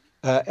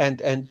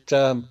and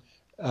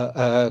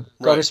Right.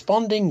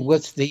 corresponding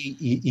with the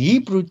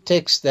Hebrew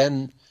text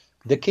than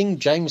the King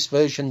James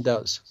version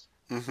does.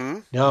 Mm-hmm. Mm-hmm.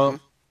 Now,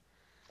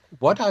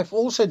 what I've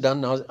also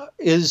done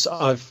is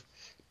I've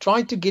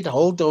tried to get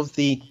hold of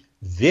the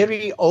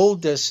very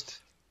oldest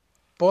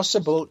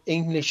possible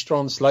English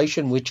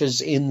translation, which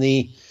is in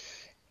the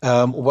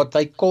what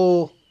they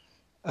call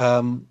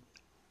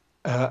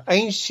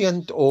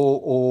ancient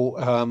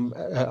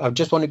I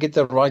just want to get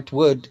the right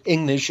word,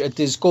 English. It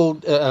is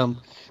called,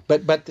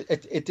 but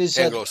it is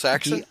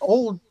Anglo-Saxon.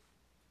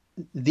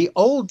 the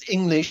old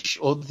English,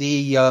 or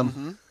the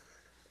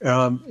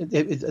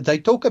Mm-hmm. they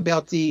talk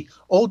about the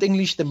Old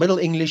English, the Middle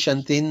English,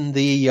 and then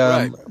the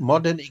Right.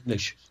 modern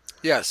English.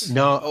 Yes.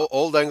 Now,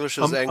 Old English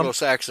is I'm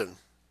Anglo-Saxon.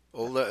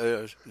 Old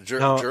now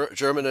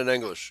German and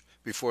English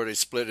before they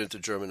split into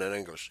German and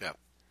English. Yeah.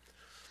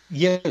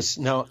 yes.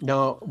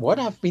 Now, what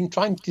I've been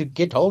trying to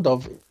get hold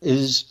of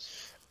is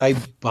a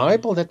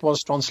Bible that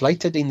was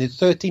translated in the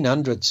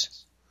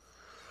 1300s,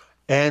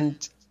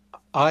 and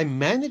I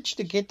managed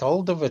to get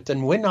hold of it.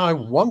 And when I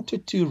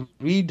wanted to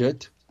read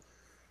it,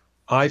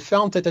 I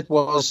found that it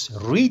was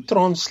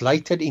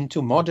retranslated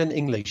into modern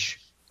English.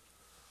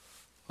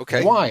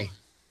 Okay. Why?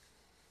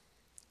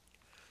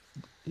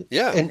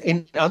 Yeah.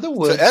 In other To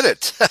words,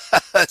 edit.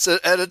 That's an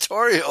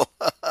editorial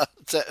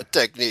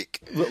technique.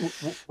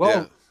 well,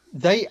 Yeah.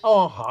 they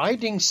are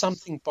hiding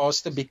something,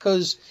 Pastor,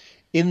 because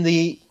in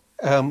the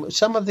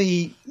some of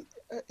the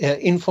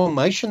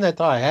information that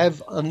I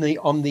have on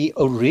the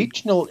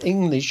original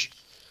English,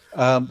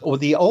 or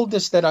the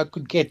oldest that I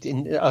could get,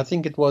 I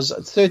think it was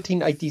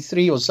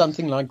 1383 or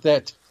something like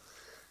that.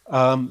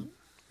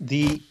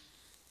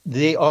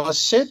 There are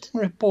certain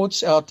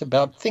reports out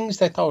about things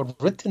that are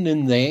written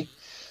in there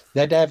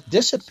that have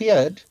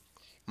disappeared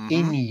Mm-hmm.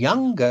 in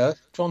younger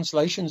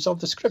translations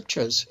of the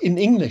scriptures in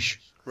English.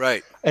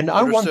 Right. And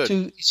I want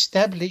Understood. to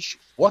establish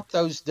what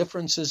those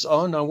differences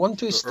are, and I want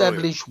to Earlier.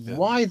 establish Yeah.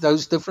 why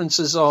those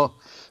differences are.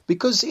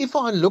 Because if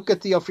I look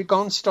at the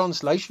Afrikaans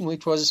translation,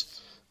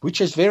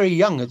 which is very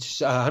young,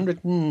 it's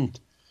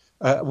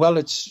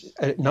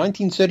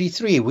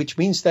 1933, which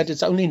means that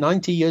it's only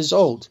 90 years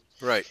old.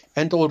 Right.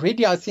 And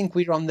already I think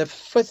we're on the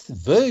 5th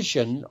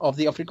version of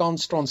the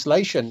Afrikaans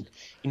translation.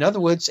 In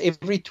other words,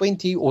 every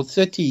 20 or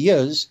 30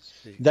 years,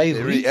 they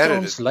re-edit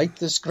it. retranslate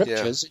the Yeah.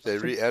 scriptures They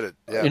re-edit.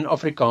 Yeah. in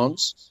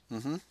Afrikaans.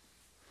 Mm-hmm.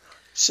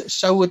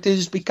 So it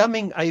is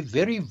becoming a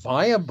very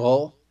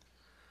viable,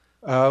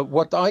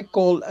 what I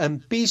call a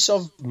piece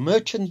of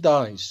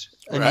merchandise,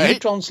 a new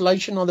Right.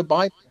 translation of the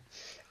Bible.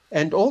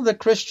 And all the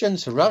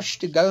Christians rush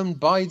to go and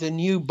buy the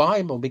new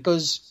Bible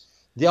because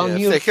there are Yeah, if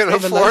new they can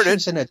afford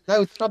revelations it. in it.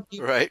 No, it's not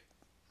new. Right.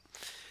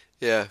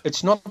 Yeah.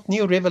 It's not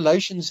new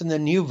revelations in the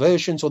new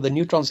versions or the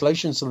new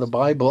translations of the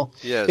Bible.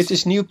 It Yes.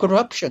 is new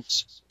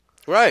corruptions.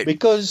 Right.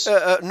 Because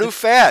New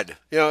fad.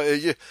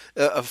 A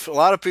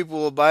lot of people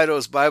will buy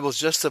those Bibles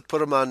just to put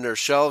them on their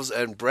shelves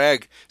and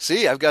brag.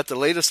 See, I've got the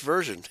latest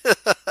version.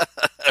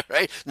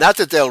 Right? Not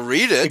that they'll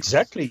read it.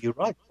 exactly, you're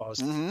right,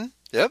 Pastor. Mm-hmm.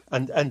 Yep.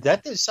 And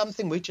that is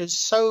something which is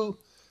so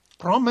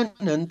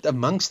prominent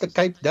amongst the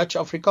Cape Dutch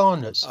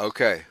Afrikaners.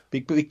 Okay.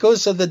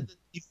 Because of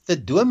if the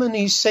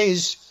dominee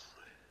says,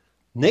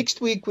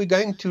 next week we're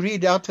going to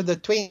read out of the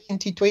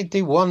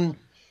 2021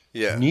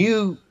 Yeah.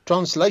 new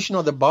translation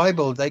of the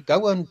Bible, they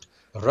go and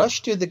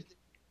rush to the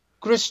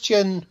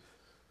Christian.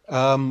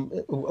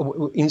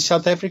 In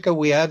South Africa,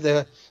 we have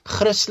the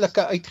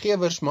Christelike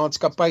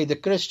Uitgewersmaatskappy, the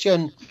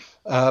Christian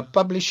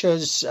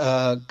Publishers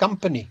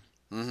Company.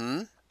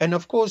 Mm-hmm. And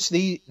of course,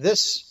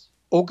 this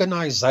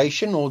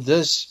organization or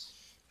this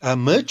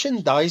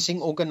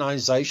merchandising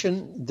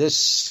organization,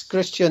 this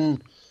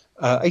Christian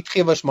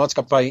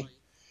Uitgewersmaatskappy,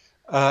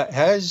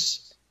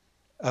 has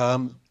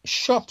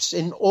shops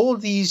in all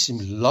these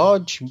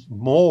large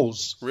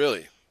malls.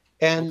 Really?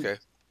 And Okay.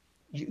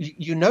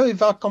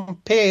 if I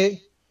compare,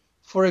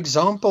 for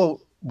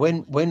example,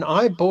 when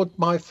I bought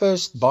my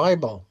first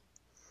Bible,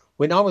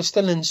 when I was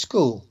still in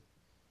school,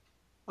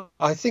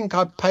 I think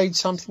I paid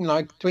something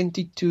like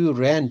 22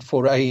 Rand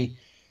for a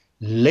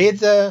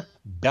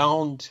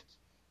leather-bound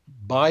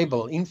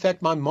Bible. In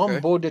fact, my mom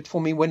bought it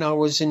for me when I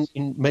was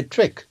in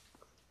matric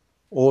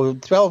or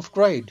 12th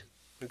grade.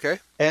 Okay.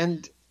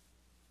 And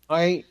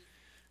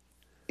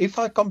if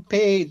I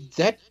compare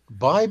that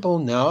Bible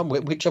now,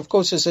 which of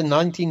course is a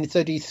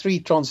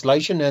 1933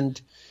 translation and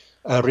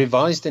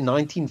revised in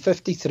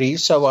 1953,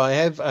 so I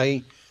have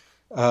a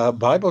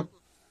Bible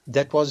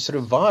that was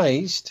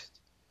revised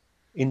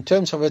in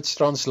terms of its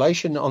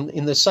translation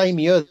in the same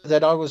year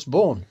that I was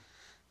born.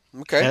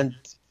 Okay. And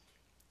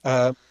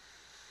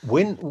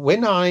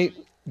when I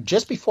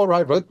just before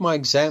I wrote my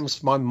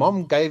exams, my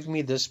mom gave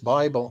me this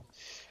Bible,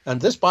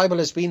 and this Bible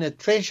has been a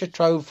treasure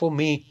trove for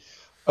me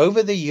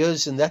over the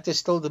years, and that is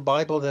still the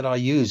Bible that I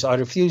use. I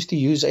refuse to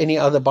use any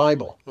other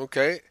Bible.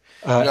 Okay.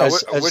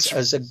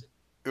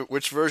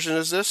 Which version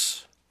is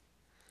this?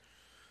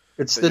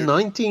 It's the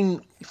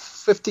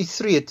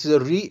 1953. It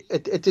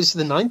is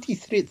the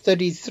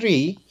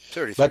 1933,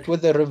 but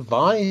with a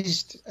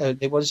revised.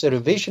 There was a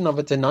revision of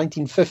it in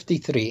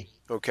 1953.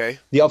 Okay.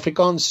 The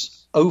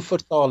Afrikaans ou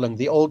vertaling,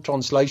 the old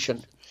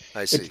translation.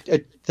 I see.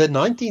 The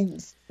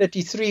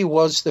 1933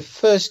 was the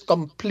first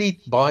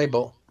complete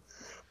Bible,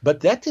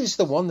 but that is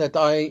the one that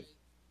I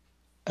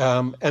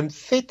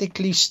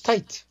emphatically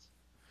state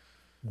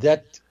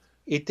that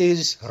it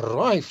is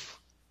rife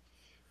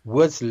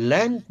with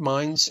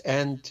landmines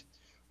and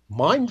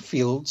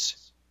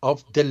minefields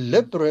of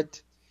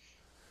deliberate,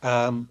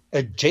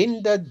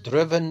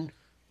 agenda-driven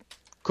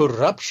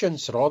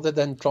corruptions rather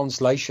than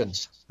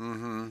translations.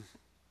 Mm-hmm.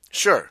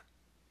 Sure.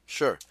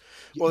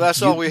 Well,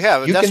 that's all we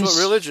have. And that's what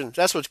religion,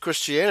 that's what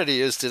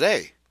Christianity is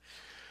today.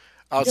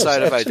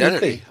 Outside of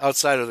identity,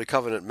 outside of the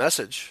covenant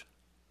message.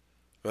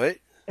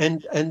 Right?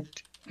 And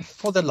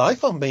for the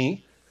life of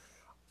me,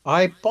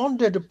 I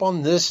pondered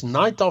upon this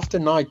night after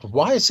night.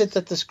 Why is it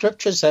that the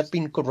scriptures have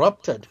been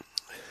corrupted?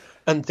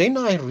 And then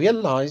I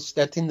realized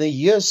that in the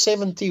year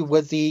 70,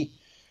 with the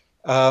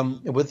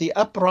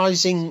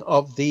uprising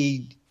of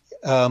the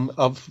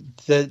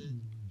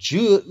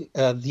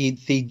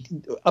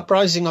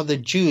uprising of the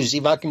Jews,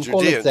 if I can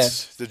call it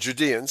that, the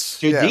Judeans,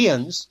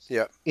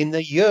 yeah. In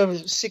the year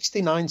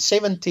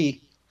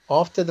 69-70,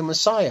 after the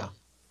Messiah,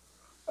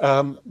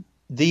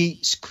 the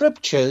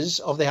scriptures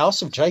of the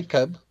house of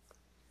Jacob,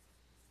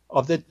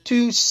 of the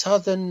two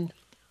southern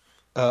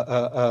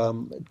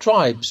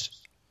tribes,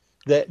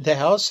 the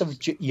house of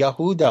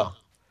Yehuda,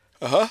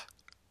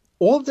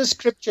 all the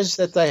scriptures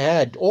that they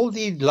had, all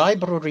the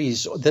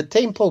libraries, the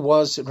temple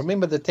was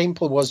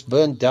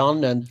burned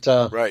down, and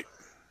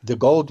the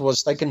gold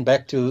was taken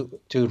back to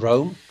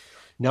Rome.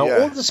 Now,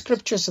 all the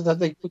scriptures that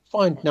they could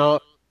find. Now,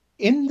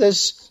 in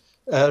this,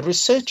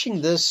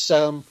 researching this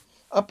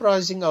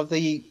uprising of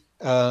the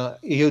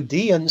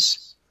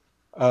Judeans,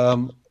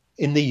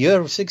 in the year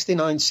of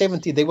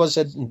 69-70, there was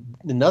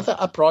another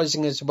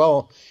uprising as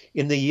well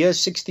in the year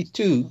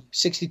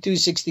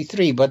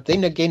 62-63, but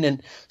then again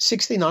in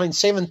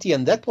 69-70,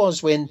 and that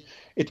was when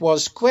it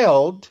was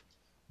quelled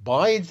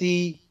by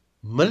the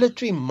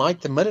military might,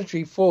 the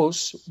military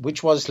force,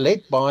 which was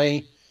led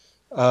by,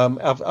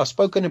 I've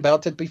spoken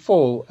about it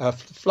before,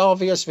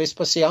 Flavius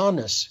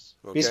Vespasianus,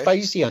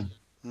 Vespasian.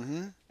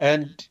 Mm-hmm.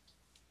 And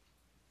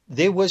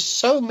there were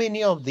so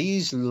many of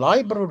these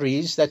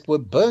libraries that were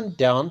burned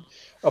down.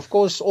 Of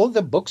course, all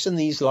the books in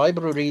these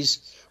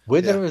libraries,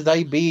 whether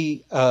they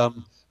be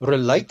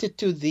related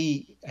to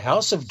the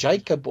house of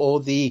Jacob or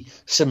the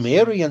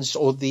Sumerians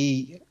or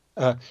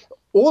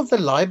all the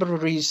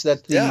libraries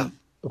that the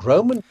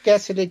Roman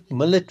Catholic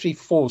military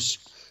force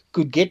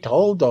could get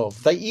hold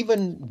of. They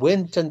even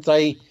went and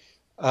they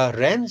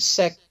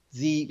ransacked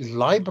the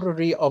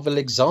Library of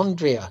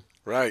Alexandria,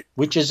 Right.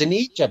 which is in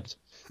Egypt.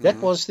 That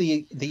was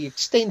the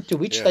extent to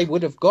which they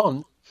would have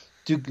gone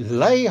to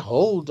lay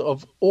hold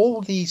of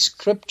all the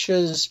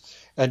scriptures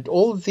and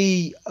all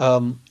the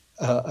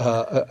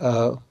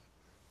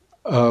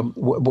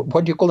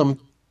what do you call them?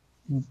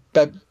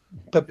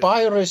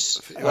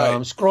 Papyrus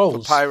Right.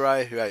 scrolls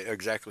Papyri. Right.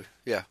 Exactly.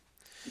 Yeah.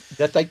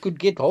 that they could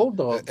get hold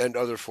of, And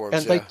other forms.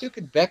 and they took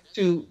it back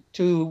to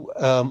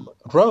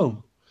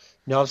Rome.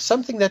 Now,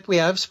 something that we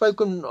have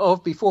spoken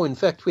of before. In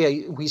fact,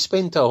 we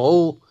spent a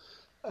whole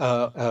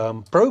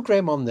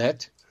program on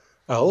that,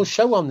 a whole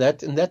show on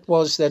that, and that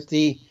was that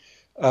the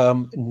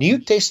New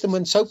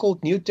Testament,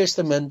 so-called New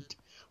Testament,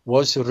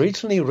 was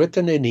originally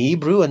written in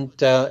Hebrew and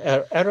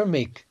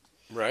Aramaic,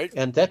 Right.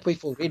 and that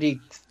we've already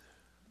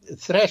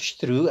thrashed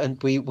through,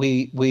 and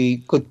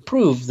we could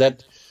prove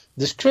that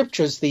the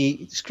scriptures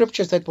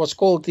that was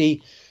called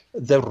the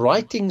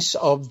writings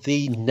of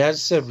the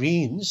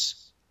Nazarenes,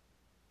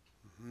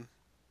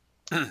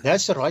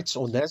 Nazarites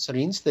or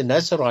Nazarenes, the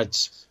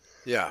Nazarites,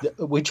 Yeah.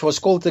 which was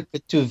called the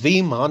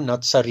Ketuvim,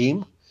 not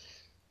Sarim.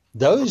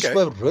 Those Okay.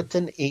 were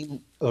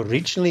written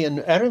originally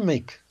in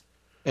Aramaic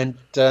and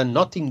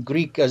not in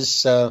Greek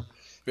as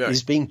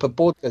is being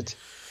purported.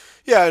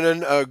 Yeah,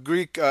 and then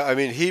Greek,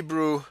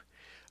 Hebrew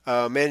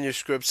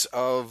manuscripts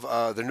of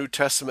the New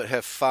Testament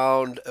have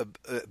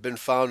been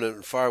found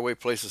in faraway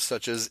places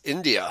such as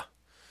India,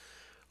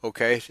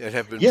 okay, and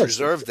have been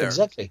preserved there.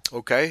 Exactly.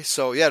 Okay,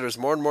 so yeah, there's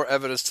more and more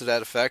evidence to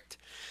that effect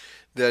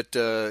that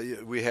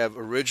we have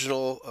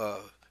original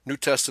New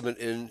Testament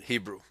in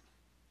Hebrew.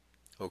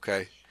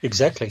 Okay.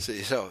 Exactly.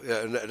 So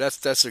yeah, and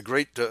that's a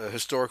great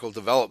historical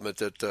development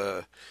that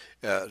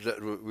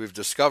we've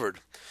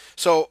discovered.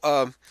 So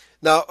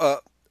now,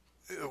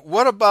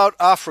 what about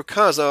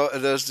Afrikaans? Now,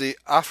 does the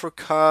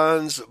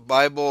Afrikaans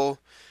Bible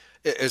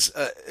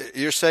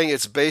you're saying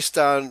it's based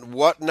on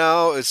what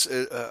now? It's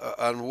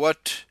on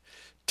what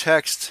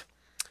text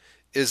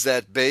is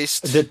that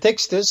based? The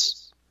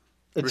Textus.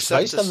 It's Receptus?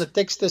 based on the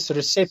Textus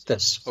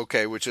Receptus.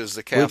 Okay, which is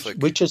the Catholic,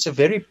 which is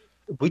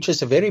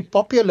a very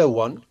popular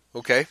one.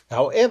 Okay.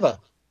 However,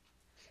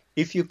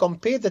 if you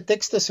compare the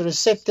Textus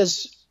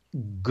Receptus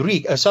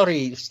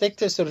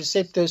Textus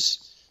Receptus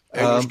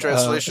English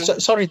translation.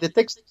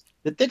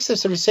 The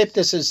Textus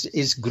Receptus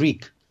is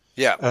Greek.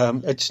 Yeah.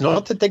 It's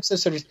not the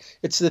Textus.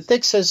 It's the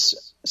Textus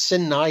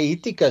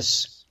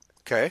Sinaiticus.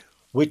 Okay.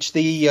 Which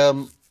the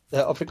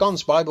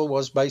Afrikaans Bible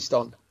was based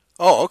on.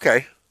 Oh,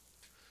 okay.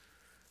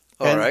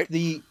 All right.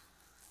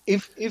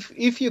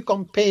 If you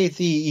compare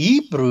the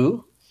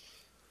Hebrew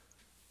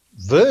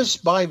verse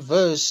by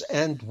verse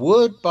and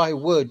word by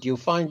word, you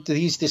find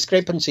these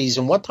discrepancies.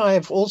 And what I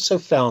have also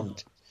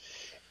found,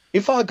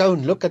 if I go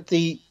and look at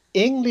the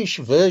English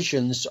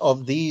versions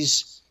of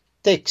these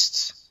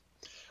texts,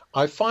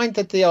 I find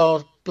that there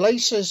are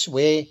places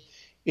where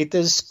it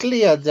is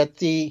clear that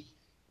the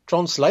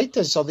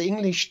translators of the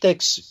English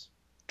text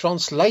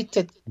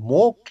translated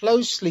more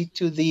closely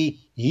to the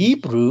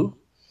Hebrew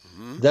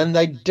than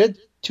they did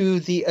to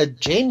the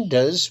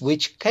agendas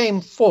which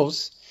came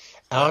forth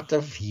out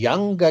of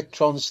younger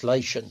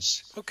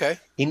translations. Okay.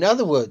 In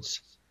other words,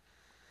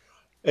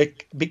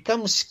 it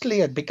becomes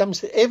clear, it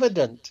becomes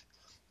evident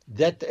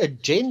that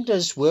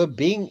agendas were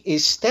being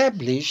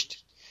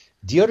established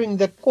during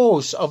the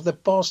course of the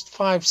past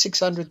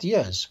 500-600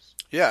 years.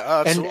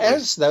 Yeah,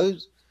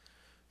 absolutely.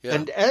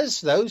 And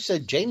as those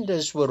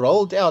agendas were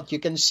rolled out, you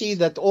can see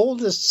that all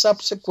the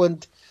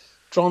subsequent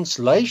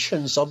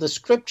translations of the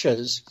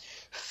scriptures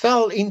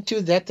fell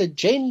into that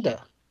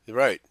agenda.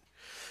 Right.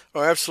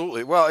 Oh,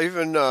 absolutely. Well,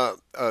 even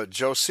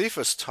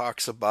Josephus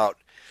talks about,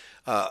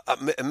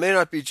 it may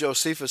not be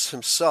Josephus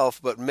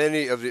himself, but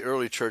many of the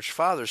early church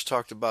fathers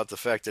talked about the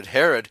fact that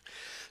Herod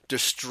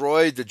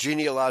destroyed the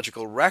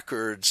genealogical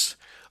records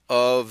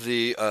of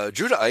the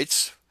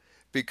Judahites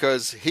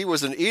because he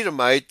was an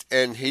Edomite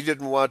and he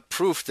didn't want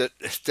proof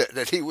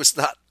that he was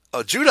not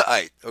a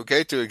Judahite,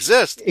 okay, to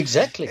exist.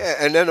 Exactly.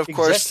 And then, of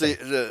course,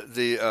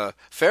 the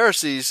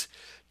Pharisees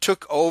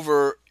took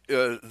over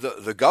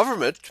the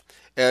government,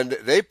 and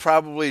they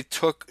probably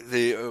took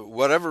the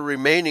whatever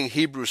remaining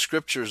Hebrew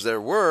scriptures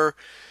there were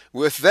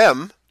with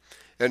them,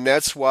 and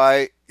that's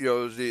why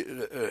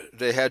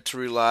they had to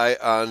rely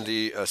on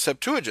the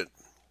Septuagint,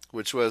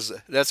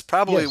 that's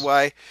probably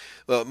why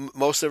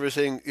most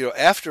everything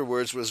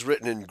afterwards was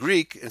written in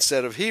Greek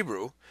instead of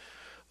Hebrew.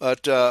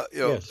 But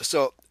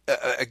so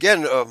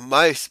again,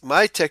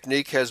 my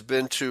technique has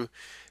been to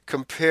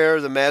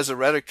compare the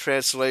Masoretic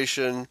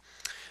translation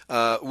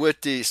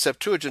with the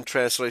Septuagint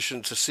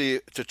translation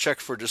to check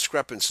for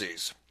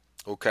discrepancies.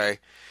 Okay,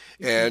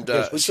 and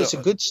which is a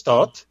good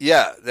start.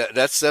 Yeah,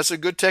 that's a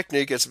good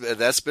technique.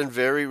 That's been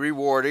very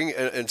rewarding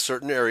in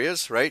certain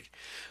areas, right?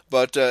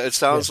 But it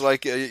sounds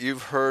like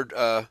you've heard,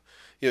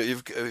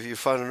 you've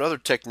found another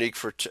technique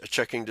for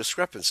checking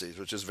discrepancies,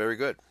 which is very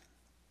good.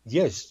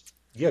 Yes,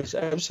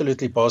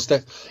 absolutely,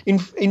 Pastor.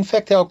 In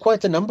fact, there are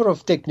quite a number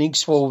of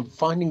techniques for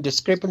finding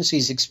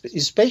discrepancies,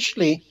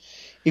 especially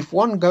if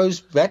one goes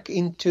back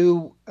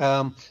into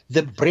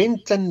the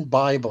Brenton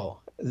Bible.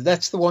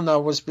 That's the one I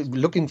was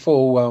looking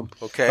for.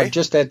 Okay. I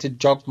just had to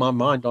jog my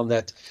mind on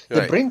that.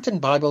 The Right. Brenton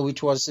Bible,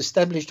 which was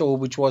established or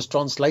which was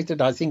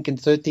translated, I think, in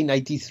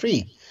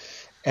 1383.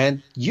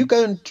 And you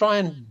go and try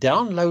and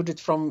download it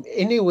from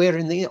anywhere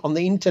on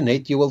the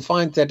internet, you will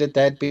find that it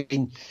had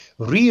been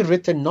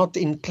rewritten not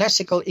in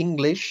classical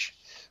English,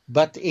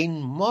 but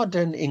in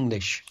modern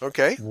English.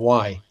 Okay.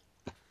 Why?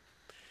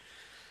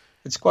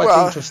 It's quite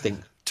Well,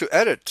 interesting. to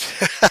edit.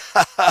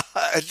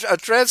 A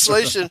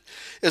translation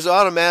is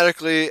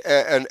automatically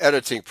an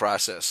editing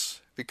process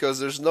because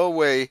there's no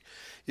way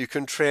you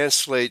can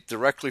translate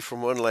directly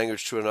from one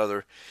language to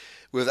another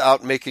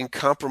without making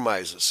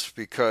compromises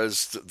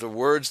because the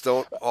words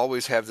don't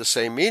always have the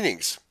same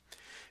meanings.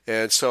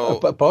 And so,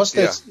 But boss,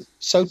 yeah. that's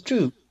so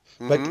true.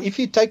 But if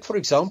you take, for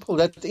example,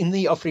 that in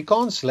the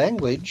Afrikaans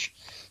language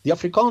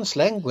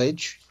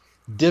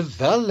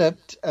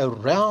developed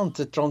around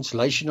the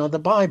translation of the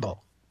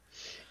Bible.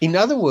 In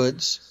other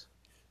words,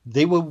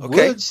 there were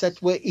words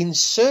that were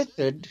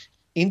inserted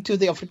into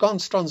the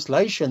Afrikaans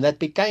translation that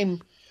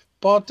became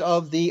part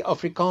of the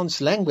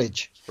Afrikaans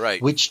language,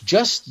 Right. which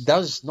just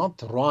does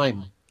not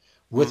rhyme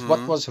with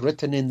what was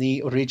written in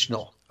the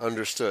original.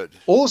 Understood.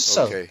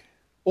 Also, Okay.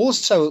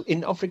 Also,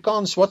 in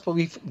Afrikaans,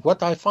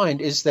 what I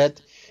find is that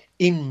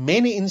in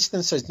many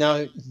instances,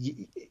 now,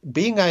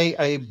 being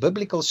a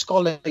biblical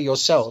scholar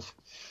yourself,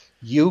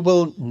 you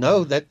will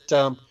know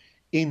that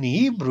in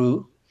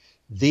Hebrew,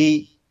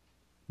 the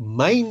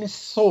main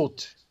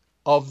thought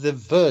of the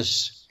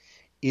verse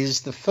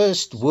is the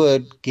first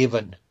word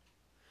given.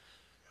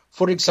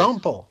 For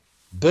example,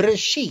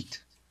 Bereshit,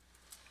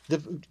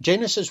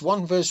 Genesis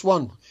 1 verse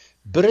 1,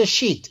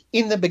 Bereshit,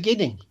 in the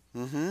beginning.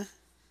 Mm-hmm.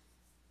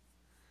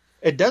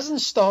 It doesn't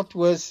start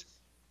with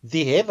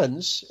the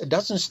heavens. It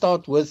doesn't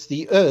start with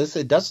the earth.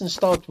 It doesn't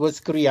start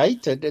with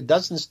created. It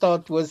doesn't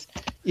start with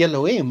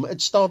Elohim.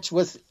 It starts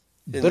with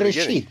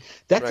Bereshit.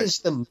 That is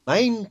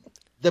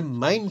the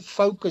main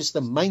focus,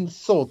 the main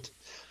thought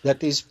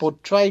that is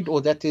portrayed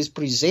or that is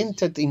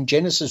presented in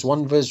Genesis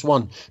 1 verse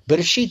 1.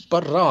 Bereshit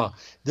bara.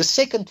 The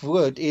second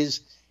word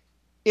is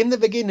in the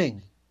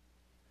beginning.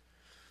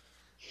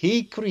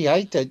 He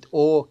created,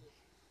 or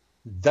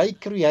they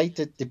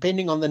created,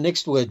 depending on the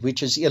next word,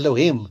 which is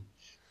Elohim,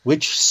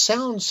 which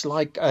sounds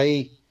like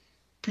a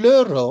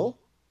plural,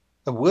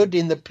 a word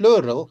in the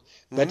plural,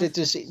 but it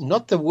is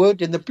not the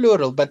word in the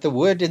plural, but the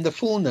word in the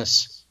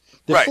fullness.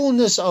 The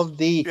fullness of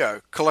the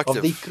collective,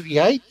 of the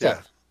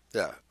Creator.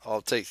 Yeah.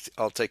 All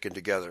taken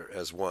together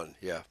as one.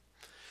 Yeah.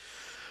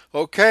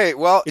 Okay.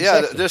 Well,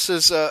 Exactly. this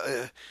is.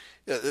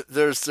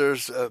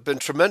 There's been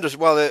tremendous.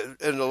 Well,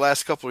 in the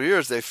last couple of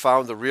years, they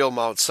found the real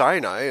Mount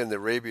Sinai in the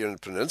Arabian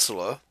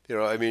Peninsula.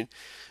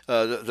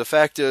 The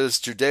fact is,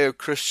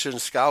 Judeo-Christian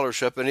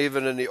scholarship, and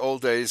even in the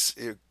old days,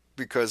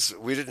 because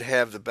we didn't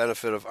have the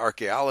benefit of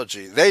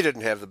archaeology, they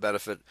didn't have the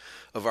benefit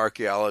of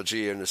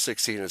archaeology in the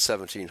 16 and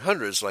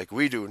 1700s like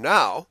we do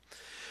now.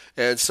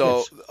 And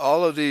so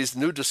all of these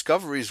new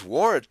discoveries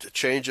warrant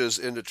changes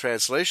in the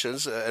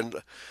translations,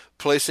 and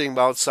placing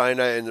Mount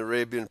Sinai in the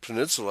Arabian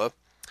Peninsula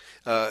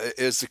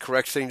is the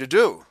correct thing to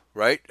do,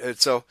 right? And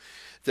so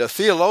the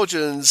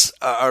theologians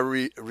are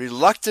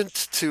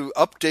reluctant to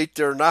update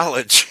their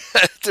knowledge,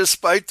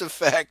 despite the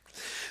fact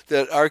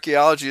that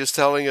archaeology is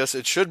telling us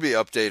it should be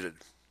updated.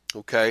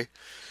 Okay,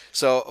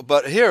 so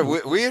but here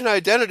we in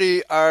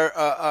Identity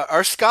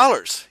are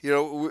scholars.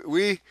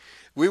 We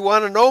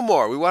want to know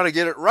more. We want to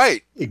get it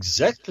right.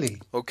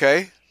 Exactly.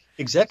 Okay.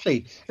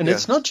 Exactly. And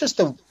it's not just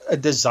a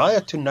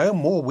desire to know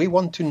more. We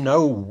want to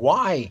know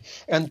why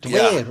and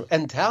where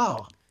and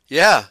how.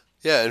 Yeah.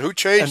 And who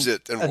changed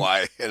it and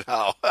why and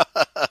how.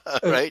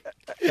 Right?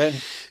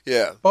 And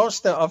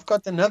Pastor, I've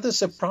got another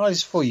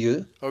surprise for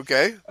you.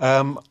 Okay.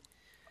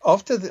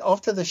 After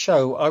the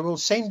show, I will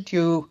send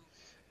you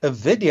a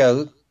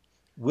video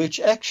which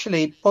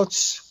actually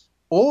puts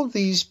all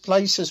these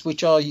places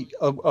which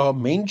are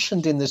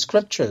mentioned in the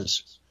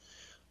scriptures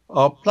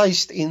are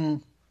placed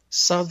in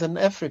Southern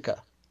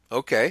Africa.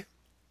 Okay.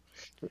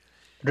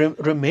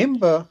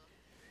 Remember,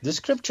 the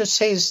scripture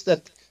says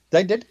that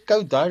they didn't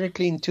go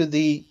directly into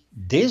the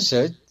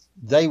desert.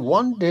 They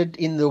wandered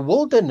in the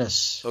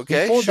wilderness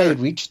before they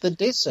reached the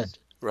desert.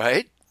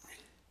 Right.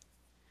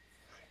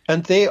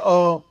 And there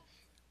are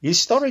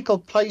historical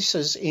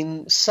places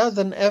in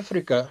Southern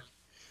Africa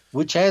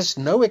which has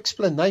no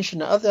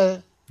explanation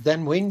other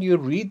than when you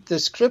read the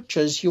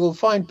scriptures, you will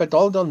find, but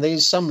hold on,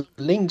 there's some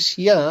links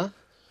here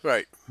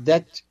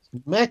that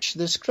match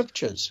the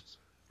scriptures.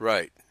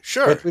 Right.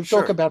 Sure. But we'll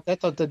talk about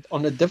that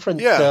on a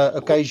different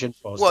occasion.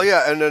 Well,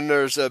 and then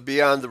there's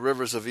beyond the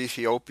rivers of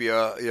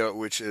Ethiopia,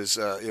 which is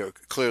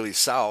clearly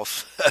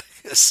south.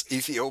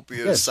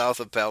 Ethiopia is south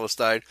of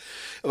Palestine.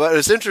 But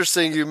it's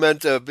interesting you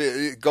meant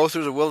go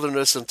through the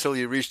wilderness until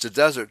you reach the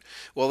desert.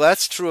 Well,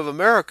 that's true of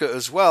America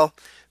as well,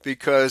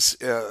 because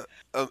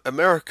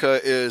America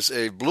is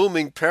a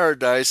blooming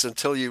paradise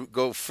until you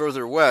go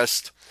further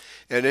west,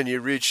 and then you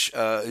reach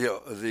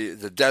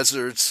the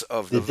deserts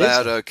of The desert.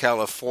 Nevada,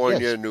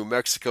 California, Yes. New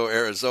Mexico,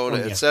 Arizona, Oh,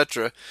 yeah.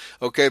 etc.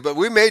 Okay, but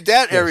we made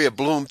that Yes. area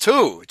bloom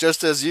too,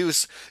 just as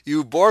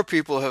you Boer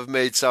people have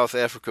made South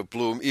Africa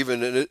bloom,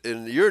 even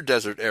in your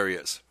desert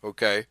areas.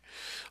 Okay,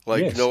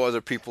 like Yes. no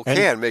other people And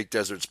can make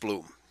deserts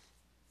bloom.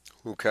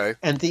 Okay.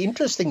 and the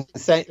interesting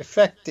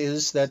fact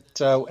is that,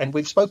 and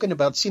we've spoken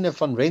about Sina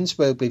van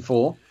Rensburg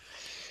before.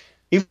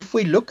 If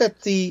we look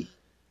at the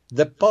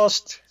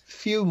past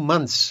few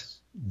months,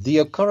 the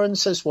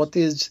occurrences, what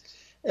is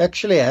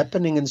actually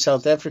happening in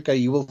South Africa,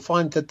 you will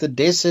find that the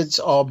deserts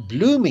are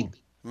blooming.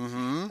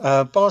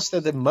 Mm-hmm. Pastor,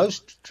 the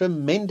most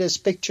tremendous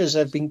pictures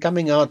have been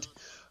coming out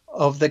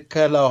of the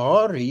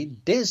Kalahari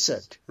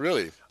Desert,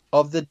 Really?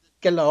 of the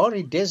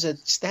Kalahari Desert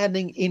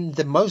standing in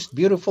the most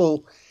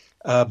beautiful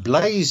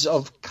blaze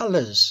of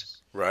colors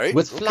Right.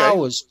 with Okay.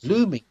 flowers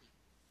blooming.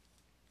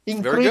 Very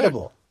good.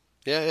 Incredible.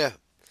 Yeah. Yeah.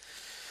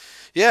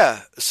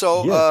 Yeah.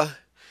 So, Yes.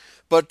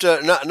 but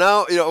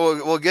now,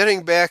 well,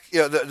 getting back,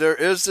 there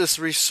is this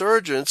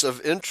resurgence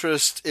of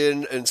interest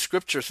in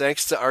Scripture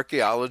thanks to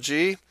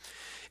archaeology,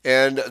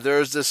 and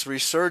there's this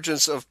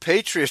resurgence of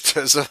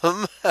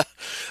patriotism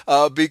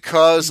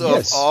because of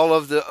Yes. all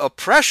of the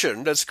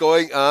oppression that's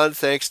going on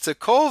thanks to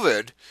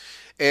COVID.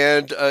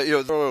 And,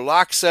 they're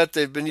lock set.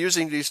 They've been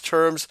using these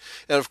terms.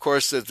 And, of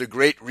course, the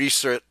Great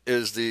Reset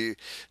is the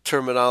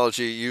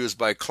terminology used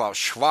by Klaus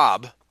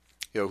Schwab,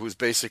 who's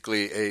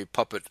basically a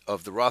puppet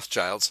of the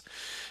Rothschilds.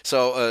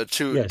 So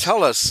to Yes.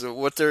 tell us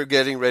what they're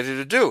getting ready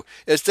to do,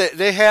 is that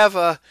they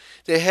have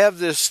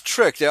this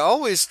trick. They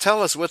always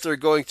tell us what they're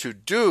going to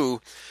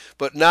do,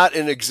 but not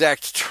in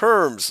exact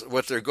terms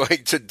what they're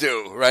going to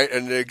do, right?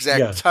 And the exact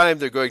Yeah. time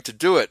they're going to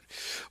do it.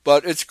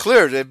 But it's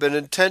clear they've been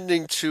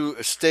intending to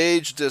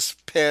stage this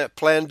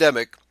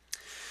pandemic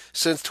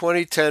since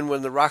 2010,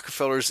 when the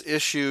Rockefellers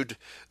issued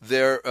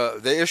they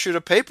issued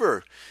a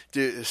paper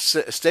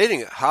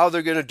stating how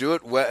they're going to do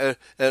it,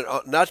 and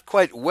not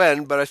quite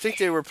when, but I think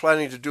they were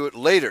planning to do it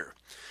later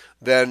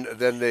than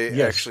they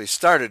Yes. actually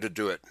started to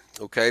do it.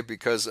 Okay,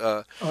 because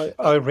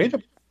I read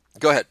a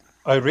go ahead.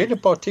 I read a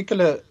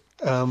particular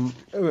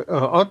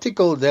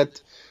article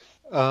that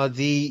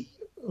the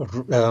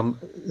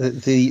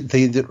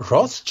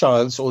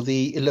Rothschilds or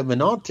the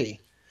Illuminati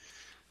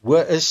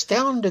were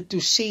astounded to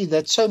see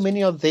that so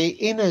many of their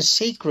inner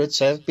secrets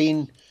have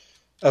been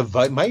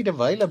made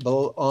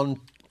available on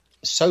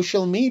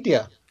social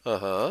media.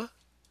 Uh-huh.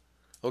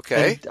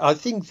 Okay. And I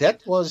think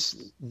that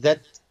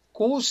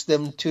caused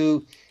them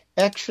to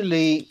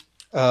actually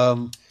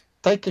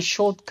take a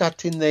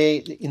shortcut in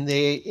their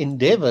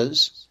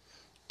endeavors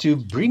to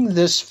bring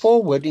this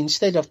forward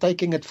instead of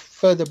taking it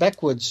further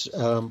backwards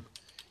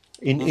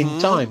in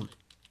time.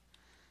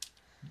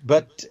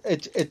 But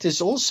it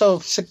is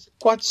also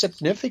quite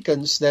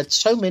significant that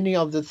so many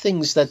of the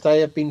things that they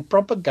have been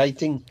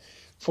propagating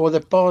for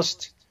the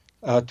past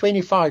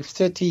 25,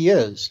 30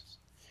 years,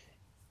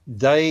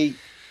 they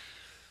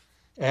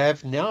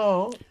have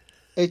now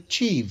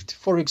achieved.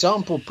 For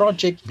example,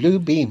 Project Blue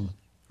Beam,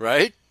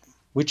 Right.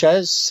 which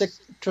has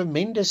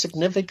tremendous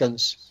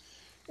significance.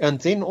 And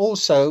then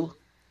also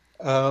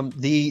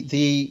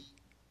the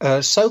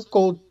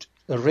so-called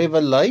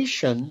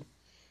revelation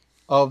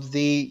of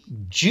the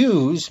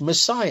Jews'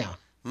 Messiah.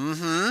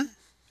 Mm-hmm.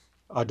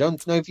 I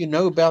don't know if you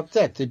know about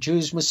that, the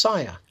Jews'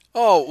 Messiah.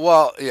 Oh,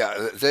 well,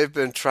 yeah, they've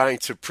been trying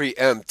to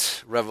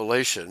preempt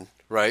Revelation,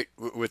 right,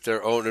 with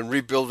their own, and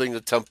rebuilding the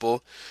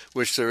temple,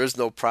 which there is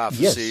no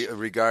prophecy Yes.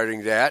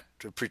 regarding that,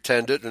 to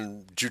pretend it,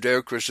 and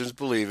Judeo-Christians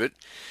believe it.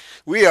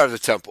 We are the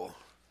temple.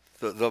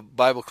 The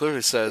Bible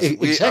clearly says we are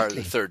the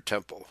Exactly. third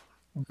temple.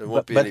 There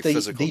won't be But any the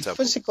physical temple.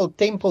 physical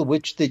temple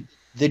which the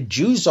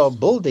Jews are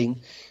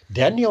building,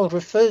 Daniel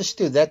refers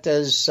to that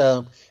as,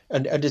 and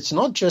it's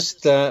not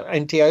just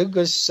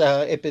Antiochus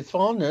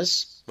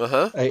Epiphanes,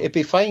 Uh-huh.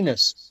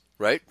 Epiphanes,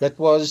 Right? that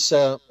was,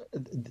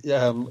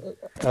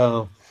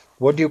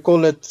 what do you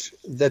call it,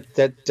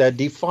 that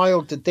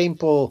defiled the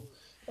temple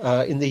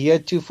in the year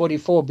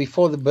 244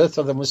 before the birth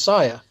of the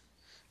Messiah.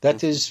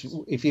 That is,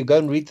 if you go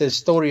and read the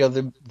story of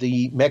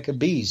the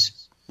Maccabees,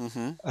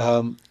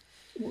 Mm-hmm.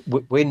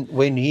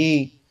 when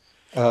he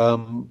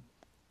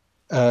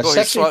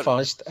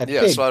sacrificed a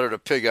pig. Slaughtered a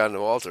pig on the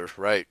altar.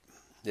 Right.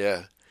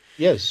 Yeah.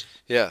 Yes.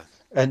 Yeah.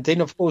 And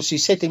then, of course, he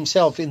set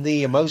himself in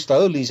the most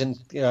holies and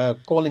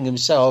calling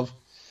himself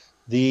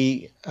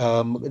the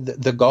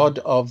God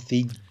of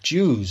the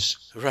Jews.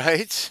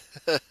 Right.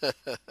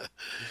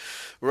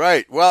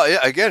 Right. Well, yeah,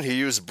 again, he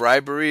used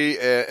bribery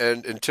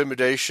and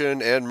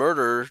intimidation and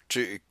murder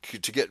to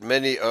get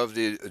many of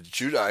the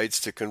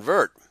Judahites to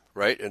convert,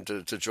 right, and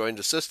to join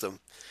the system.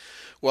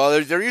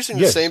 Well, they're using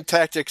the Yes. same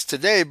tactics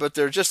today, but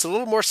they're just a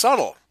little more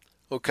subtle.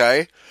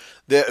 Okay.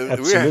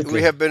 Absolutely.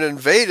 We have been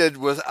invaded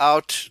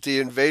without the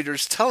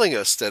invaders telling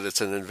us that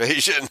it's an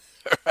invasion,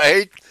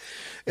 right?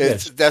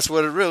 Yes. That's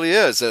what it really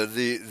is.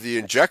 The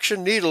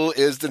injection needle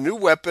is the new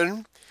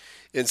weapon.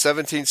 In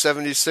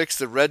 1776,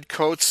 the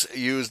Redcoats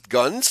used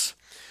guns,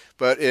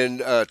 But in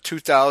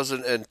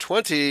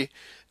 2020,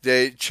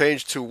 they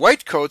changed to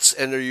white coats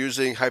and they're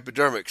using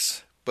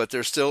hypodermics, but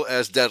they're still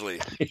as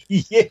deadly.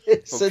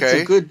 Yes,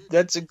 Okay?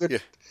 that's a good Yeah.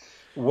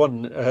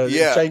 one.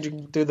 Yeah,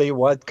 Changing to the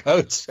white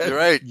coats you're and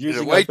right. The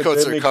using white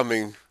coats are hypodermic.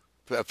 coming,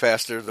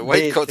 Pastor. The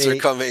white coats are They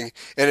coming.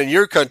 And in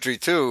your country,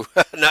 too,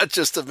 not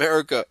just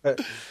America, uh,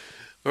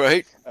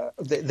 right?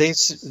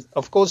 there's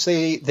of course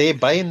their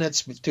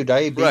bayonets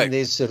today being Right.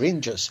 their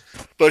syringes.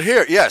 But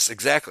here, yes,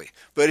 exactly.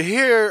 But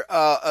here,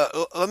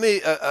 let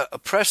me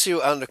press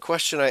you on the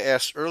question I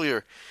asked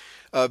earlier,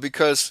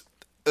 because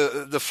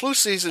the flu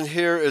season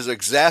here is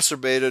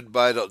exacerbated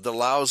by the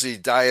lousy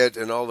diet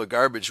and all the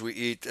garbage we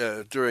eat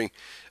during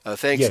Yes.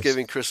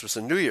 Thanksgiving, Christmas,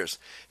 and New Year's.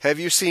 Have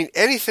you seen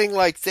anything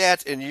like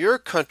that in your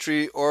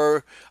country,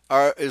 or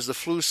is the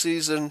flu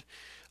season,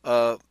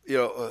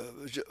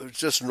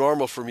 just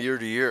normal from year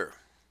to year?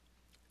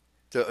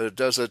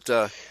 Does it?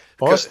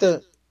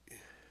 Pastor,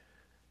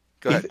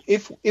 Go ahead.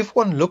 if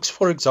one looks,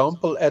 for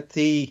example, at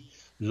the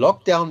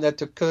lockdown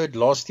that occurred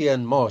last year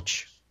in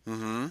March,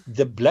 Mm-hmm.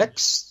 the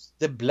blacks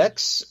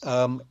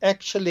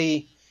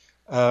actually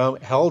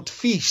held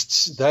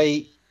feasts.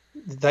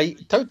 They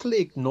totally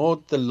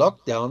ignored the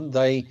lockdown.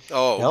 They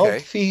Oh, held okay.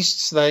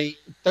 feasts. They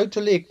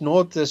totally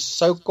ignored the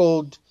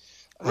so-called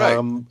Right.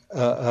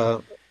 uh,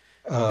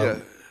 Yeah.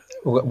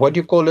 what do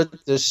you call it?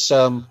 This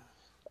Well,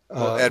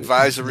 the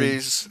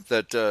advisories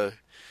that that.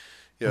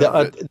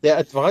 the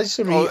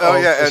advisory Oh,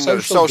 of yeah, and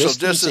social social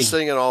distancing.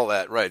 distancing and all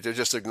that. Right. They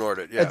just ignored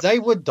it. Yeah. They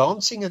were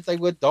dancing and they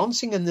were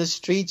dancing in the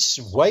streets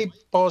way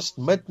past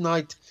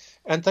midnight,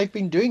 and they've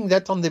been doing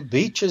that on the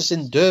beaches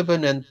in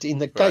Durban and in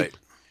the Right. Cape.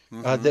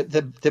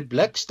 Mm-hmm. The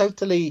blacks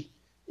totally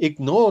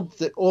ignored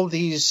all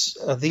these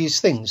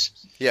things.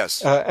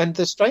 Yes. And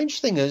the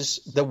strange thing is,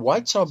 the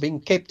whites are being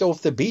kept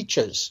off the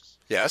beaches.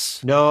 Yes.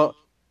 Now,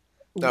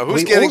 Now,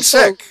 who's we getting also,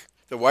 sick?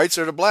 The whites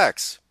or the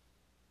blacks?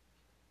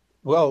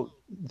 well,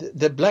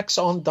 the blacks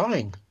aren't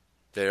dying,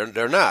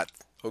 They're not.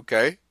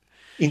 Okay.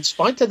 in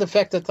spite of the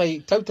fact that they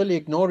totally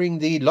ignoring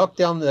the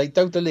lockdown. They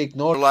totally Their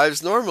ignored.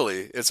 lives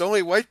normally. It's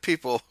only white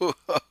people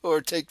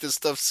who take this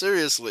stuff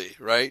seriously,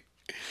 right?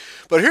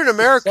 But here in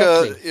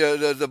America,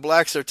 Exactly. the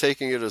blacks are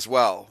taking it as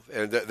well,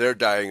 and they're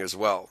dying as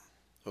well.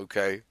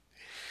 Okay.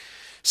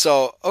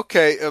 So,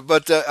 okay,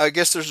 but I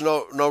guess there's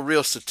no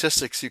real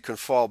statistics you can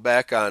fall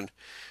back on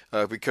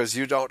because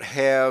you don't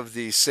have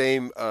the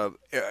same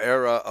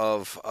era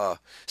of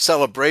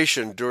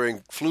celebration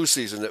during flu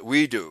season that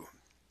we do.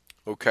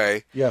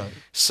 Okay, Yeah.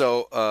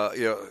 so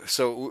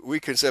so we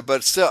can say,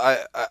 but still,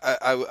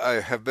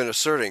 I have been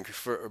asserting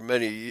for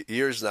many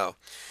years now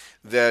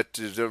that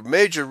the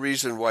major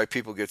reason why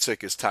people get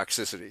sick is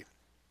toxicity.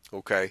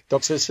 Okay,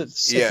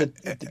 yeah,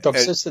 and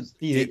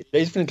Toxicity,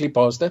 definitely,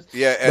 Pastor.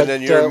 yeah, and But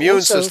then your immune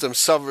also, system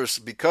suffers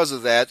because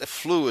of that.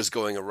 Flu is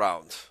going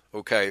around.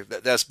 Okay,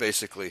 that's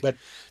basically but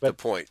the but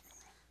point.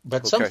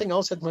 but Okay, something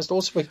else that must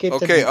also be kept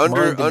okay, in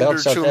mind about under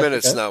South 2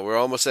 minutes Africa. now. We're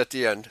almost at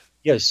the end.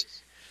 Yes,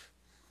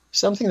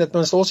 something that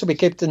must also be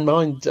kept in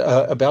mind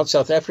about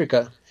South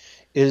Africa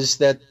is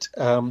that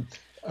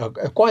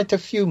quite a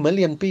few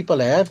million people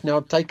have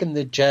now taken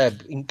the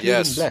jab, including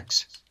Yes,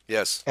 blacks.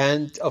 yes,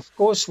 And of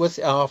course, with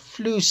our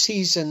flu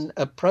season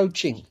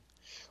approaching,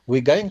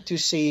 we're going to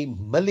see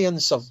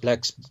millions of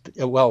blacks,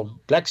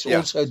 blacks yeah.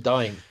 also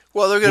dying,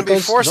 Well, they're going to be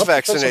because force not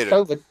because of vaccinated.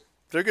 COVID,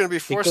 They're going to be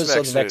force because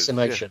of the vaccinated.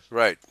 Yeah, vaccination.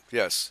 right.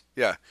 Yes.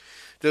 Yeah.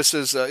 This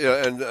is,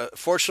 and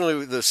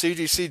fortunately, the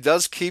CDC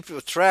does keep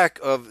track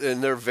of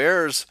in their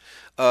VAERS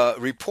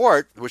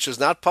report, which is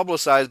not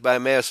publicized by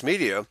mass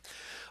media,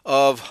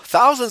 of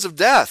thousands of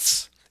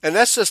deaths, and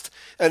that's the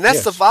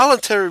Yes,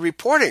 voluntary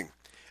reporting.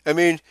 I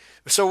mean,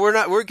 so we're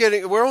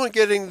only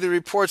getting the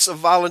reports of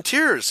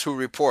volunteers who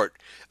report.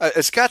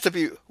 It's got to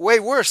be way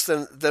worse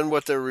than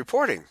what they're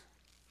reporting.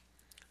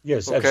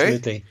 yes, Okay,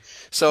 absolutely.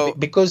 so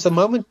Because the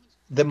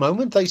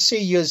moment they see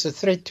you as a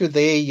threat to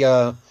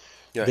yeah,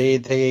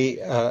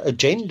 their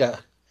agenda,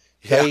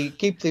 yeah, they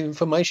keep the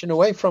information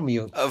away from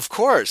you. of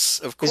course,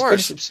 of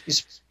course.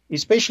 Especially,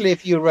 especially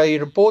if you're a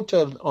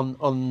reporter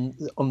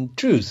on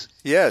truth.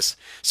 Yes.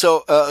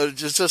 So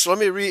just let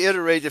me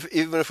reiterate,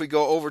 even if we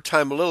go over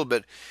time a little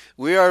bit,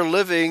 we are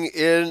living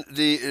in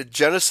the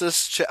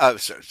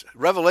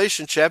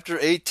Revelation chapter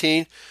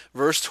 18,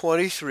 verse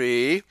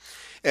 23,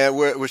 and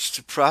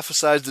which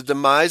prophesies the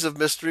demise of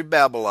Mystery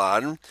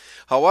Babylon.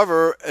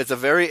 However, at the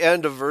very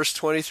end of verse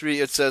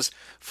 23, it says,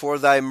 "For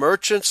thy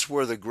merchants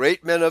were the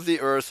great men of the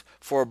earth,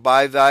 for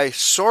by thy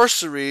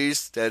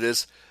sorceries," that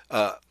is,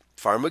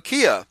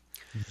 pharmakia,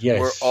 were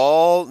Yes,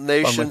 all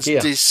nations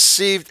pharmakia.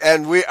 deceived,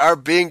 and we are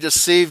being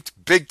deceived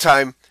big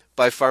time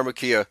by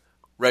pharmakia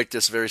right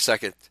this very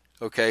second.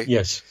 Okay?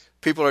 Yes,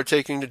 People are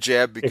taking the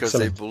jab because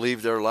they excellent.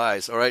 believe their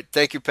lies. All right.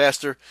 Thank you,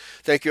 Pastor.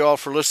 Thank you all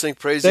for listening.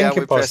 Praise Thank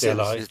you, Yahweh, Pastor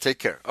Pastor. Eli. Take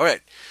care. All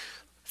right.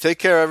 Take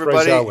care, Praise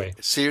everybody. Yahweh.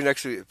 See you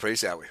next week.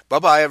 Praise Yahweh.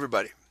 Bye-bye,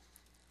 everybody.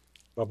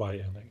 Bye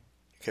bye.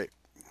 Okay.